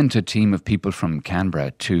 I sent a team of people from Canberra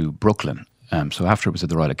to Brooklyn. So after it was at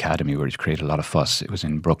the Royal Academy, where it created a lot of fuss, it was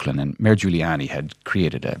in Brooklyn, and Mayor Giuliani had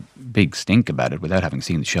created a big stink about it without having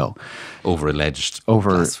seen the show. Over alleged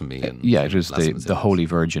blasphemy. It was the Holy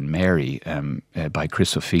Virgin Mary by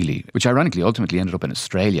Chris O'Feely, which ironically ultimately ended up in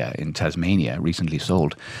Australia, in Tasmania, recently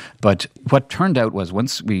sold. But what turned out was,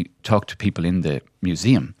 once we talked to people in the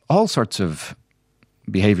museum, all sorts of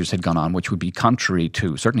behaviours had gone on which would be contrary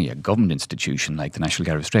to certainly a government institution like the National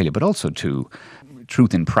Gallery of Australia, but also to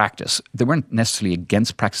truth in practice. They weren't necessarily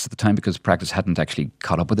against practice at the time because practice hadn't actually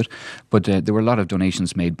caught up with it, but there were a lot of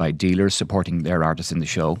donations made by dealers supporting their artists in the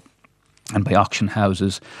show, and by auction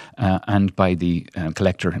houses, and by the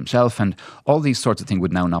collector himself, and all these sorts of things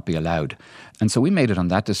would now not be allowed. And so we made it on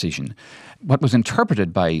that decision. What was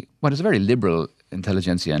interpreted by what is a very liberal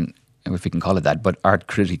intelligentsia, and if we can call it that, but art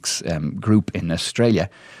critics group in Australia,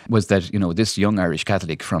 was that this young Irish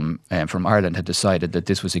Catholic from Ireland had decided that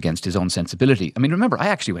this was against his own sensibility. I mean, remember, I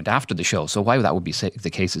actually went after the show, so why that would be the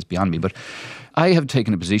case is beyond me. But I have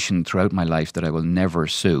taken a position throughout my life that I will never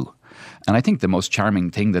sue. And I think the most charming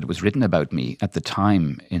thing that was written about me at the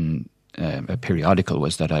time in a periodical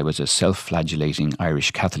was that I was a self-flagellating Irish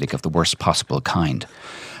Catholic of the worst possible kind.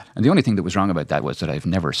 And the only thing that was wrong about that was that I've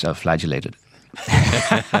never self-flagellated.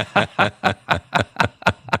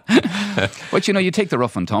 But you take the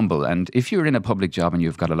rough and tumble, and if you're in a public job and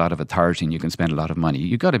you've got a lot of authority and you can spend a lot of money,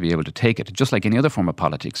 you've got to be able to take it, just like any other form of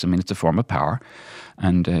politics. I mean, it's a form of power,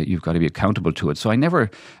 and you've got to be accountable to it. So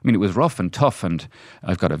it was rough and tough, and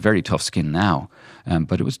I've got a very tough skin now,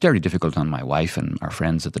 but it was very difficult on my wife and our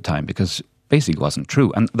friends at the time, because basically wasn't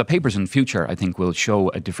true. And the papers in future, I think, will show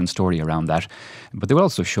a different story around that. But they will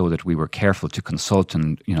also show that we were careful to consult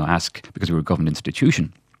and, ask, because we were a government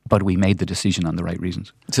institution. But we made the decision on the right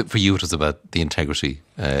reasons. So for you, it was about the integrity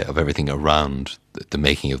of everything around the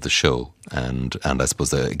making of the show. And I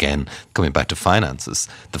suppose, again, coming back to finances,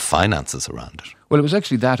 the finances around it. Well, it was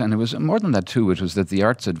actually that, and it was more than that too. It was that the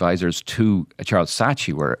arts advisors to Charles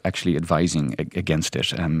Saatchi were actually advising against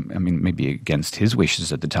it. Maybe against his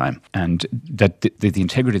wishes at the time. And that the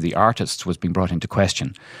integrity of the artists was being brought into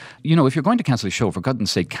question. If you're going to cancel a show, for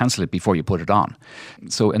God's sake, cancel it before you put it on.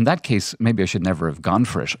 So in that case, maybe I should never have gone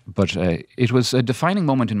for it. But it was a defining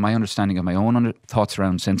moment in my understanding of my own thoughts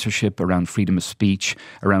around censorship, around freedom of speech,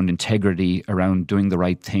 around integrity, around doing the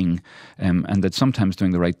right thing. And that sometimes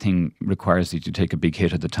doing the right thing requires you to take a big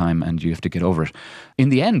hit at the time and you have to get over it. In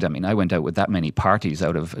the end, I went out with that many parties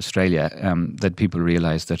out of Australia that people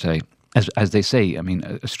realised that, as they say,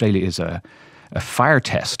 Australia is a fire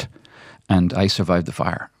test, and I survived the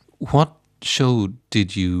fire. What show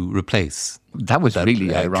did you replace? That was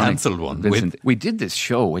really ironic. Cancelled one. Vincent, we did this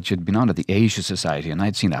show which had been on at the Asia Society, and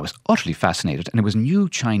I'd seen that. I was utterly fascinated, and it was new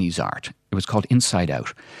Chinese art. It was called Inside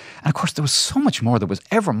Out. And of course, there was so much more that was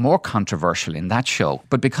ever more controversial in that show.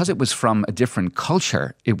 But because it was from a different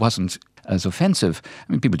culture, it wasn't as offensive.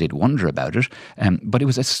 People did wonder about it, but it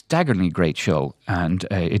was a staggeringly great show, and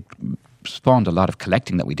it spawned a lot of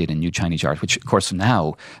collecting that we did in new Chinese art, which of course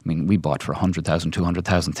now, we bought for 100,000,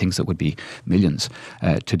 200,000 things that would be millions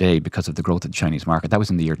today because of the growth of the Chinese market. That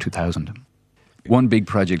was in the year 2000. One big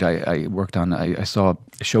project I worked on, I saw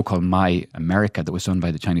a show called My America that was done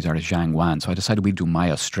by the Chinese artist Zhang Wan. So I decided we'd do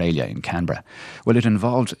My Australia in Canberra. Well, it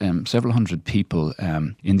involved several hundred people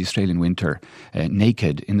in the Australian winter,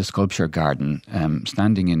 naked in the sculpture garden,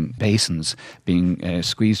 standing in basins, being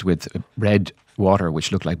squeezed with red water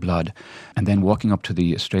which looked like blood, and then walking up to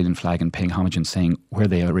the Australian flag and paying homage and saying where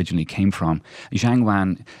they originally came from. Zhang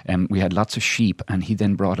Wan, we had lots of sheep, and he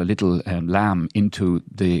then brought a little lamb into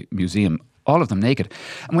the museum, all of them naked.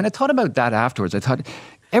 And when I thought about that afterwards, I thought,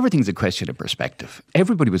 everything's a question of perspective.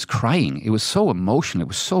 Everybody was crying. It was so emotional. It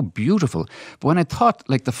was so beautiful. But when I thought,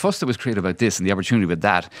 the fuss that was created about this and the opportunity with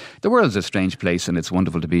that, the world's a strange place and it's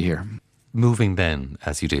wonderful to be here. Moving then,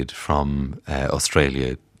 as you did, from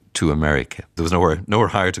Australia to America, there was nowhere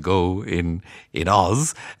higher to go in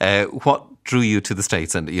Oz. What drew you to the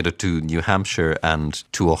States and to New Hampshire and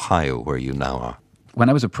to Ohio, where you now are? When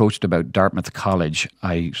I was approached about Dartmouth College,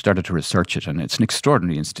 I started to research it, and it's an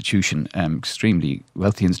extraordinary institution, extremely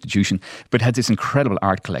wealthy institution, but had this incredible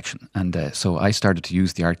art collection. And so I started to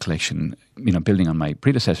use the art collection, building on my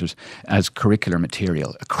predecessors, as curricular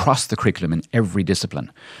material across the curriculum in every discipline.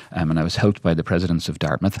 And I was helped by the presidents of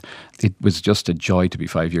Dartmouth. It was just a joy to be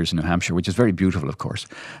 5 years in New Hampshire, which is very beautiful, of course.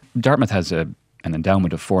 Dartmouth has an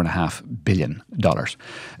endowment of $4.5 billion,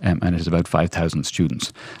 and it has about 5,000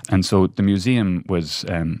 students. And so the museum was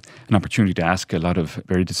an opportunity to ask a lot of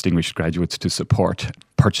very distinguished graduates to support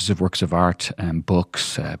purchase of works of art,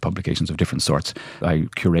 books, publications of different sorts. I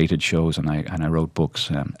curated shows and I wrote books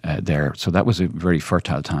there. So that was a very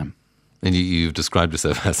fertile time. And you've described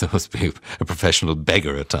yourself as supposed to be a professional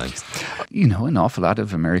beggar at times. An awful lot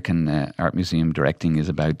of American art museum directing is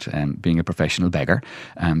about being a professional beggar.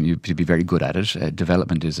 You have to be very good at it.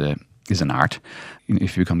 Development is an art.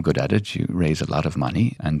 If you become good at it, you raise a lot of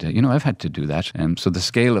money. And, I've had to do that. So the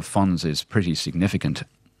scale of funds is pretty significant.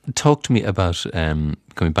 Talk to me about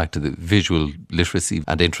coming back to the visual literacy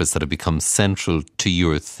and interests that have become central to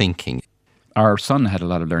your thinking. Our son had a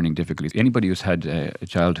lot of learning difficulties. Anybody who's had a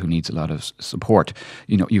child who needs a lot of support,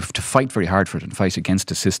 you have to fight very hard for it and fight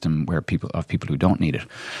against a system where people who don't need it.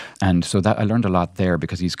 And so that I learned a lot there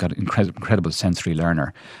because he's got an incredible sensory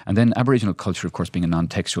learner. And then Aboriginal culture, of course, being a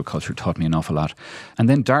non-textual culture, taught me an awful lot. And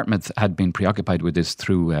then Dartmouth had been preoccupied with this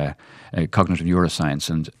through cognitive neuroscience,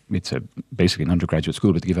 and it's basically an undergraduate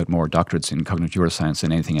school, but they give out more doctorates in cognitive neuroscience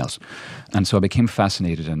than anything else. And so I became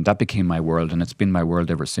fascinated, and that became my world, and it's been my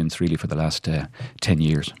world ever since, really, for the last 10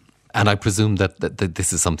 years. And I presume that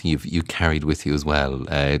this is something you carried with you as well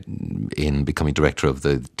in becoming director of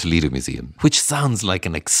the Toledo Museum, which sounds like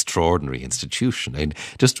an extraordinary institution. And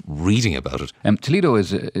just reading about it. Toledo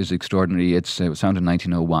is extraordinary. It was founded in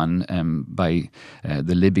 1901 by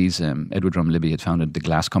the Libbys. Edward Drum Libby had founded the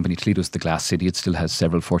glass company. Toledo's the glass city. It still has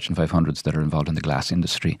several Fortune 500s that are involved in the glass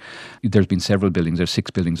industry. There's been several buildings. There's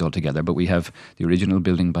 6 buildings altogether, but we have the original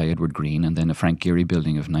building by Edward Green, and then a Frank Gehry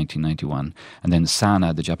building of 1991, and then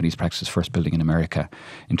Sana, the Japanese practice's first building in America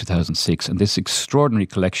in 2006. And this extraordinary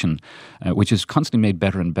collection, which is constantly made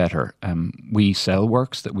better and better. We sell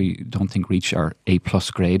works that we don't think reach our A+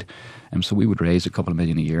 grade. So we would raise a couple of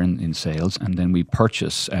million a year in sales, and then we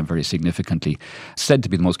purchase very significantly, said to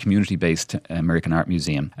be the most community-based American art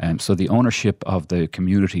museum. So the ownership of the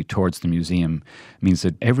community towards the museum means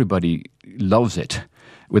that everybody loves it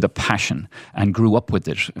with a passion and grew up with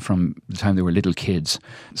it from the time they were little kids.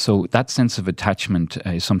 So that sense of attachment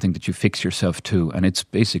is something that you fix yourself to, and it's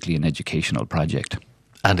basically an educational project.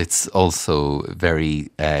 And it's also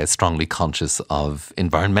very strongly conscious of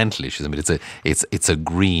environmental issues. I mean, it's a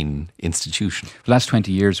green institution. For the last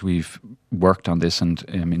 20 years, we've worked on this, and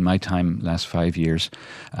in my time, last 5 years,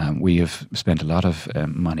 we have spent a lot of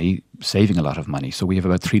money, saving a lot of money. So we have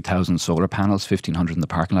about 3,000 solar panels, 1,500 in the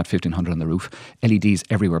parking lot, 1,500 on the roof, LEDs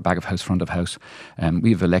everywhere, back of house, front of house.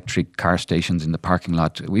 We have electric car stations in the parking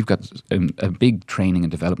lot. We've got a big training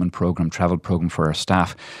and development program, travel program for our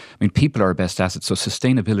staff. I mean, people are our best assets. So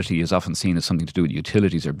sustainability is often seen as something to do with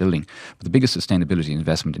utilities or building, but the biggest sustainability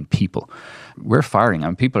investment in people. We're firing. I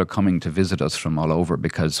mean, people are coming to visit us from all over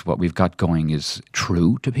because what we've got going is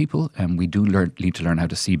true to people, and we do need to learn how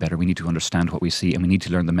to see better. We need to understand what we see, and we need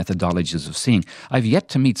to learn the methodologies of seeing. I've yet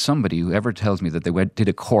to meet somebody who ever tells me that they did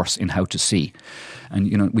a course in how to see.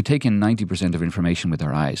 And, we take in 90% of information with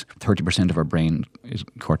our eyes. 30% of our brain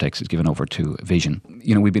cortex is given over to vision.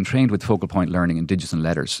 We've been trained with focal point learning in digits and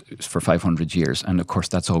letters for 500 years, and of course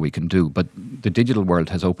that's all we can do. But the digital world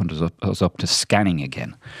has opened us up to scanning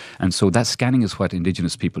again. And so that scanning is what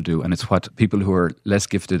Indigenous people do, and it's what people who are less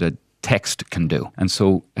gifted at text can do. And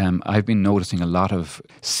so I've been noticing a lot of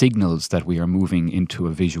signals that we are moving into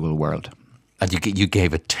a visual world. And you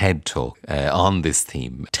gave a TED talk on this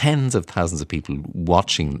theme. Tens of thousands of people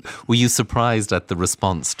watching. Were you surprised at the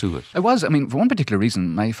response to it? I was. I mean, for one particular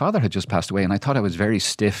reason, my father had just passed away, and I thought I was very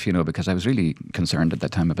stiff, because I was really concerned at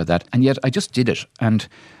that time about that. And yet I just did it. And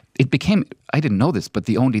it became, I didn't know this, but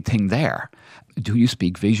the only thing there. Do you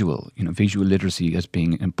speak visual? Visual literacy as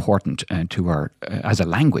being important to our as a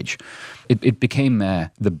language. It became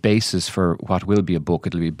the basis for what will be a book.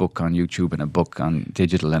 It'll be a book on YouTube and a book on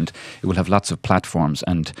digital, and it will have lots of platforms.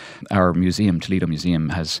 And our museum, Toledo Museum,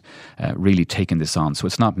 has really taken this on. So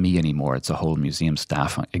it's not me anymore. It's a whole museum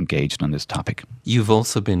staff engaged on this topic. You've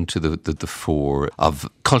also been to the fore of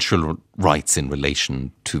cultural rights in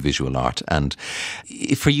relation to visual art. And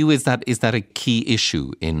for you, is that a key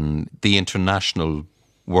issue in the international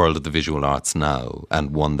world of the visual arts now,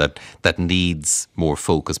 and one that needs more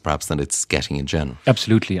focus perhaps than it's getting in general?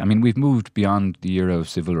 Absolutely. I mean, we've moved beyond the era of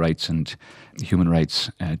civil rights and human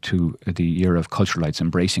rights to the era of cultural rights,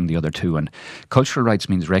 embracing the other two. And cultural rights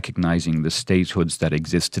means recognising the statehoods that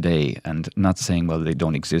exist today and not saying, well, they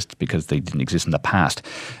don't exist because they didn't exist in the past.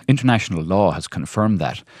 International law has confirmed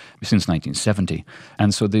that since 1970.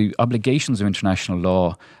 And so the obligations of international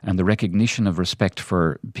law and the recognition of respect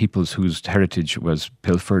for peoples whose heritage was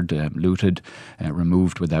pilfered, looted,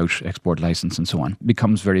 removed without export license and so on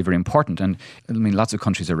becomes very, very important. And I mean, lots of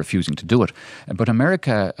countries are refusing to do it. But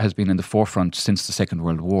America has been in the forefront since the Second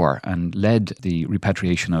World War and led the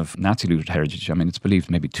repatriation of Nazi-looted heritage. I mean, it's believed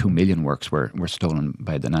maybe 2 million works were stolen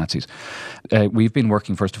by the Nazis. We've been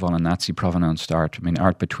working, first of all, on Nazi provenance art. I mean,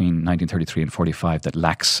 art between 1933 and 45 that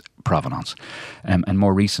lacks provenance. And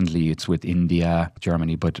more recently, it's with India,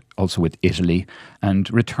 Germany, but also with Italy.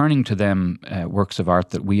 And returning to them works of art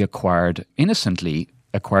that we acquired innocently,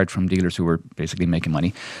 acquired from dealers who were basically making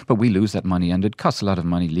money, but we lose that money, and it costs a lot of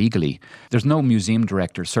money legally. There's no museum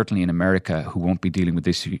director, certainly in America, who won't be dealing with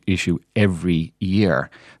this issue every year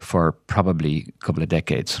for probably a couple of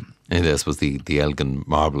decades. And I suppose the Elgin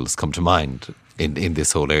marbles come to mind in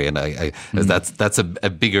this whole area, and that's a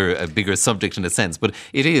bigger subject in a sense, but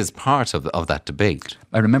it is part of that debate.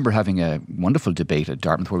 I remember having a wonderful debate at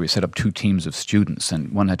Dartmouth where we set up two teams of students,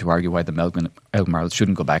 and one had to argue why the Elgin marbles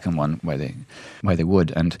shouldn't go back, and one why they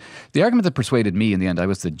would. And the argument that persuaded me in the end, I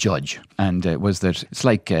was the judge, and was that it's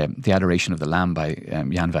like the Adoration of the Lamb by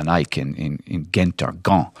Jan van Eyck in Ghent or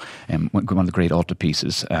Gand, one of the great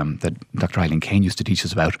altarpieces that Dr. Eileen Kane used to teach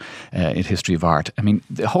us about in History of Art. I mean,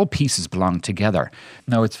 the whole pieces belong together.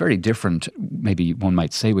 Now, it's very different, maybe one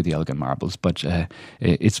might say, with the Elgin marbles, but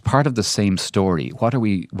it's part of the same story. What do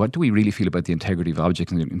we really feel about the integrity of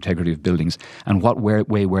objects and the integrity of buildings, and what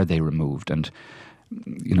way were they removed? And,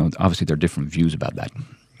 obviously there are different views about that.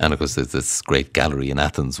 And of course, there's this great gallery in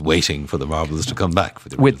Athens waiting for the marbles to come back.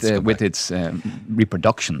 With its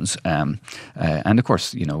reproductions. And of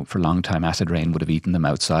course, for a long time, acid rain would have eaten them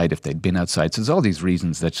outside if they'd been outside. So there's all these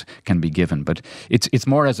reasons that can be given. But it's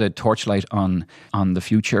more as a torchlight on the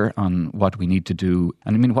future, on what we need to do.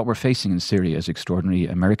 And I mean, what we're facing in Syria is extraordinary.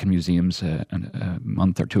 American museums, a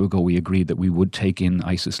month or two ago, we agreed that we would take in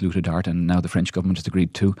ISIS-looted art, and now the French government has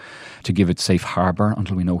agreed to give it safe harbour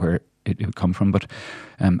until we know where it would come from. But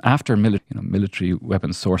after military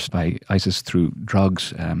weapons sourced by ISIS through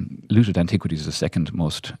drugs, looted antiquities is the second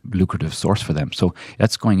most lucrative source for them. So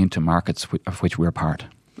that's going into markets of which we're part.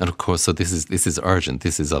 And of course, so this is urgent.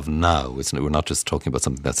 This is of now, isn't it? We're not just talking about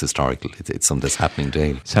something that's historical. It's something that's happening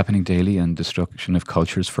daily. It's happening daily, and destruction of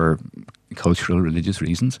cultures for cultural, religious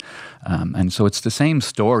reasons. And so it's the same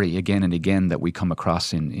story again and again that we come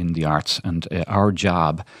across in the arts. And our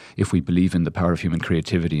job, if we believe in the power of human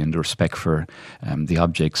creativity and the respect for the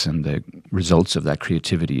objects and the results of that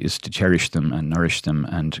creativity, is to cherish them and nourish them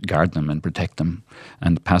and guard them and protect them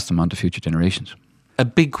and pass them on to future generations. A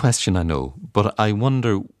big question, I know, but I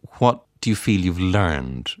wonder, what do you feel you've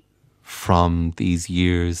learned from these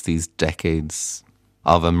years, these decades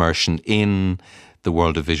of immersion in the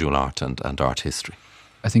world of visual art and art history?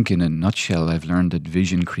 I think in a nutshell, I've learned that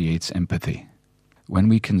vision creates empathy. When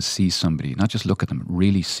we can see somebody, not just look at them,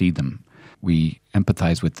 really see them, we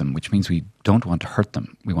empathize with them, which means we don't want to hurt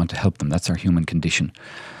them. We want to help them. That's our human condition.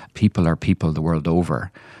 People are people the world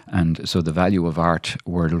over. And so the value of art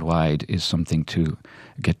worldwide is something to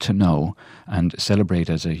get to know and celebrate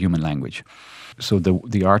as a human language. So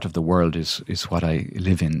the art of the world is what I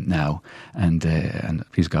live in now. And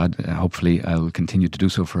please God, hopefully I'll continue to do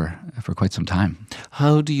so for quite some time.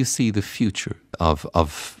 How do you see the future of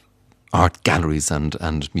art galleries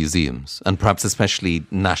and museums, and perhaps especially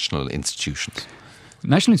national institutions?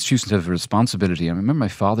 National institutions have a responsibility. I remember my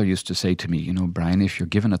father used to say to me, Brian, if you're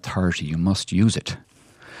given authority, you must use it.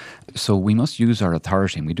 So we must use our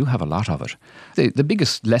authority, and we do have a lot of it. The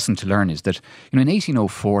biggest lesson to learn is that in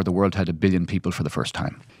 1804, the world had 1 billion people for the first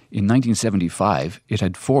time. In 1975, it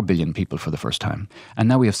had 4 billion people for the first time. And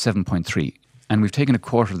now we have 7.3. And we've taken a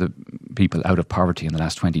quarter of the people out of poverty in the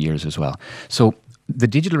last 20 years as well. So the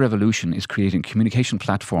digital revolution is creating a communication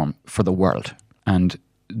platform for the world. And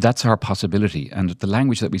that's our possibility. And the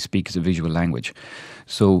language that we speak is a visual language.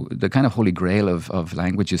 So the kind of holy grail of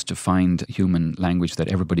language is to find human language that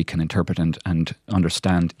everybody can interpret and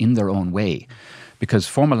understand in their own way. Because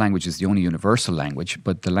formal language is the only universal language,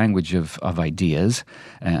 but the language of ideas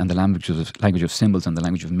and the language of symbols and the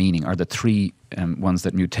language of meaning are the three ones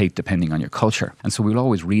that mutate depending on your culture. And so we'll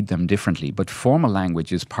always read them differently. But formal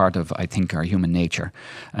language is part of, I think, our human nature.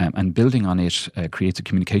 And building on it creates a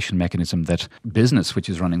communication mechanism that business, which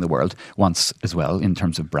is running the world, wants as well in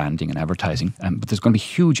terms of branding and advertising. But there's going to be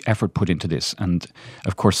huge effort put into this. And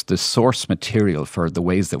of course, the source material for the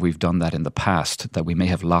ways that we've done that in the past, that we may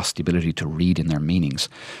have lost the ability to read in their meanings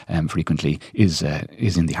frequently, is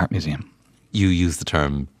in the Art Museum. You use the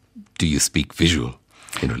term, do you speak visual,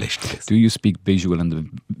 in relation to this? Do you speak visual,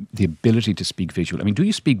 and the ability to speak visual? I mean, do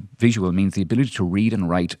you speak visual means the ability to read and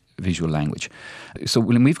write visual language. So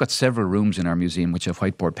we've got several rooms in our museum which have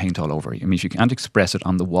whiteboard paint all over. I mean, if you can't express it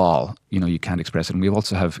on the wall, you can't express it. And we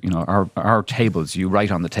also have, our tables, you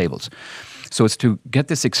write on the tables. So it's to get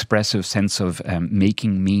this expressive sense of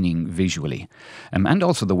making meaning visually, and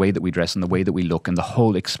also the way that we dress and the way that we look and the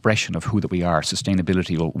whole expression of who that we are.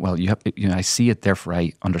 Sustainability. Well, I see it, therefore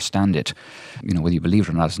I understand it. Whether you believe it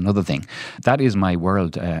or not is another thing. That is my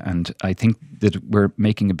world, and I think that we're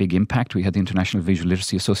making a big impact. We had the International Visual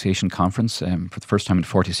Literacy Association conference for the first time in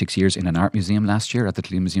 46 years in an art museum last year at the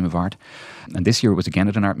Toledo Museum of Art, and this year it was again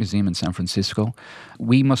at an art museum in San Francisco.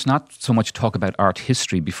 We must not so much talk about art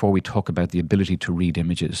history before we talk about the ability to read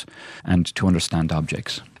images and to understand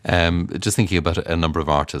objects. Just thinking about a number of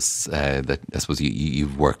artists that I suppose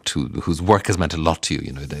you've worked whose work has meant a lot to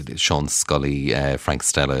you. Sean Scully, Frank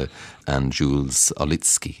Stella, and Jules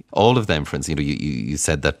Olitsky. All of them, for instance, you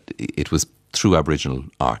said that it was through Aboriginal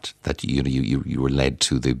art that you were led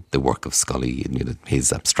to the work of Scully,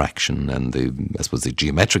 his abstraction, and the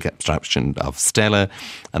geometric abstraction of Stella,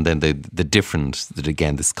 and then the different, that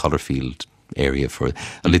again, this colour field area for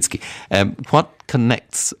Olitsky. What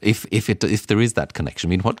connects, if there is that connection?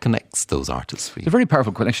 I mean, what connects those artists for you? It's a very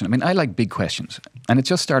powerful connection. I mean, I like big questions, and it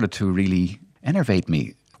just started to really enervate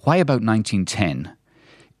me. Why about 1910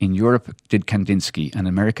 in Europe did Kandinsky and in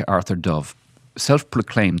America Arthur Dove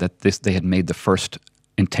self-proclaim that they had made the first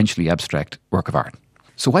intentionally abstract work of art?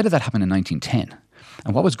 So why did that happen in 1910?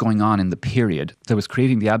 And what was going on in the period that was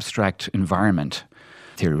creating the abstract environment?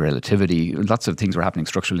 theory of relativity. Lots of things were happening,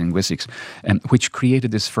 structural linguistics, which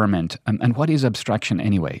created this ferment. And what is abstraction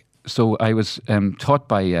anyway? So I was taught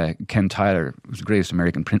by Ken Tyler, who's the greatest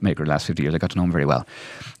American printmaker the last 50 years. I got to know him very well.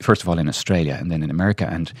 First of all in Australia and then in America.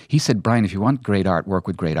 And he said, Brian, if you want great art, work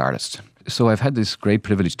with great artists. So I've had this great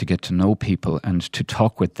privilege to get to know people and to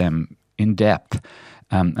talk with them in depth,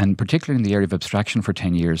 and particularly in the area of abstraction for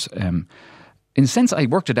 10 years. In a sense, I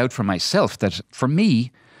worked it out for myself that for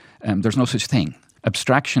me, there's no such thing.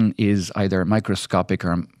 Abstraction is either microscopic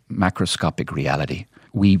or macroscopic reality.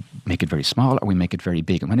 We make it very small or we make it very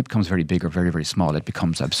big. And when it becomes very big or very, very small, it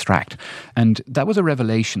becomes abstract. And that was a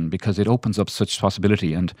revelation because it opens up such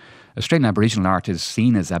possibility. And Australian Aboriginal art is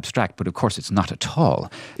seen as abstract, but of course it's not at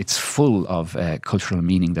all. It's full of cultural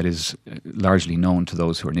meaning that is largely known to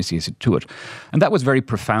those who are initiated to it. And that was very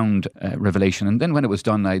profound revelation. And then when it was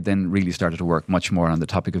done, I then really started to work much more on the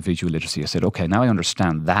topic of visual literacy. I said, okay, now I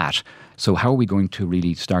understand that. So how are we going to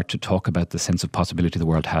really start to talk about the sense of possibility the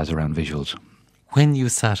world has around visuals? When you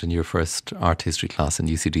sat in your first art history class in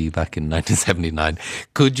UCD back in 1979,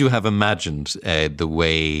 could you have imagined the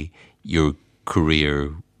way your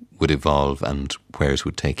career would evolve and where it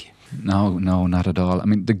would take you? No, not at all. I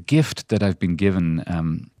mean, the gift that I've been given,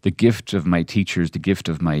 the gift of my teachers, the gift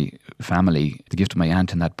of my family, the gift of my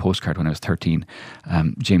aunt in that postcard when I was 13,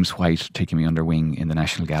 James White taking me under wing in the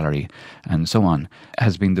National Gallery and so on,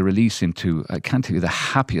 has been the release into, I can't tell you, the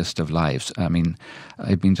happiest of lives. I mean,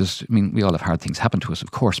 we all have hard things happen to us,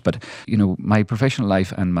 of course, but, my professional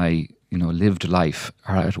life and my, lived life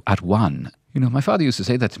are at one. My father used to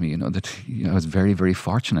say that to me, that I was very, very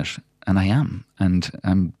fortunate. And I am. And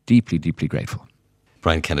I'm deeply, deeply grateful.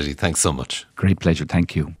 Brian Kennedy, thanks so much. Great pleasure.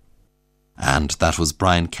 Thank you. And that was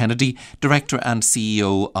Brian Kennedy, Director and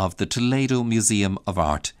CEO of the Toledo Museum of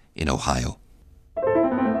Art in Ohio.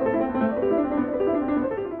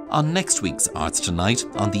 On next week's Arts Tonight,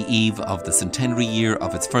 on the eve of the centenary year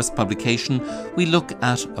of its first publication, we look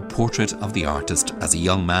at A Portrait of the Artist as a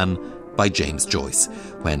Young Man by James Joyce,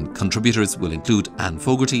 when contributors will include Anne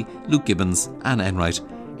Fogarty, Luke Gibbons, Anne Enright,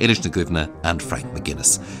 Eilish Naguvna and Frank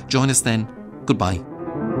McGuinness. Join us then. Goodbye.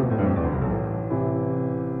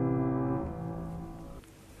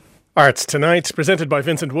 Arts Tonight, presented by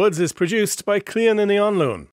Vincent Woods, is produced by Clian in the Onloon.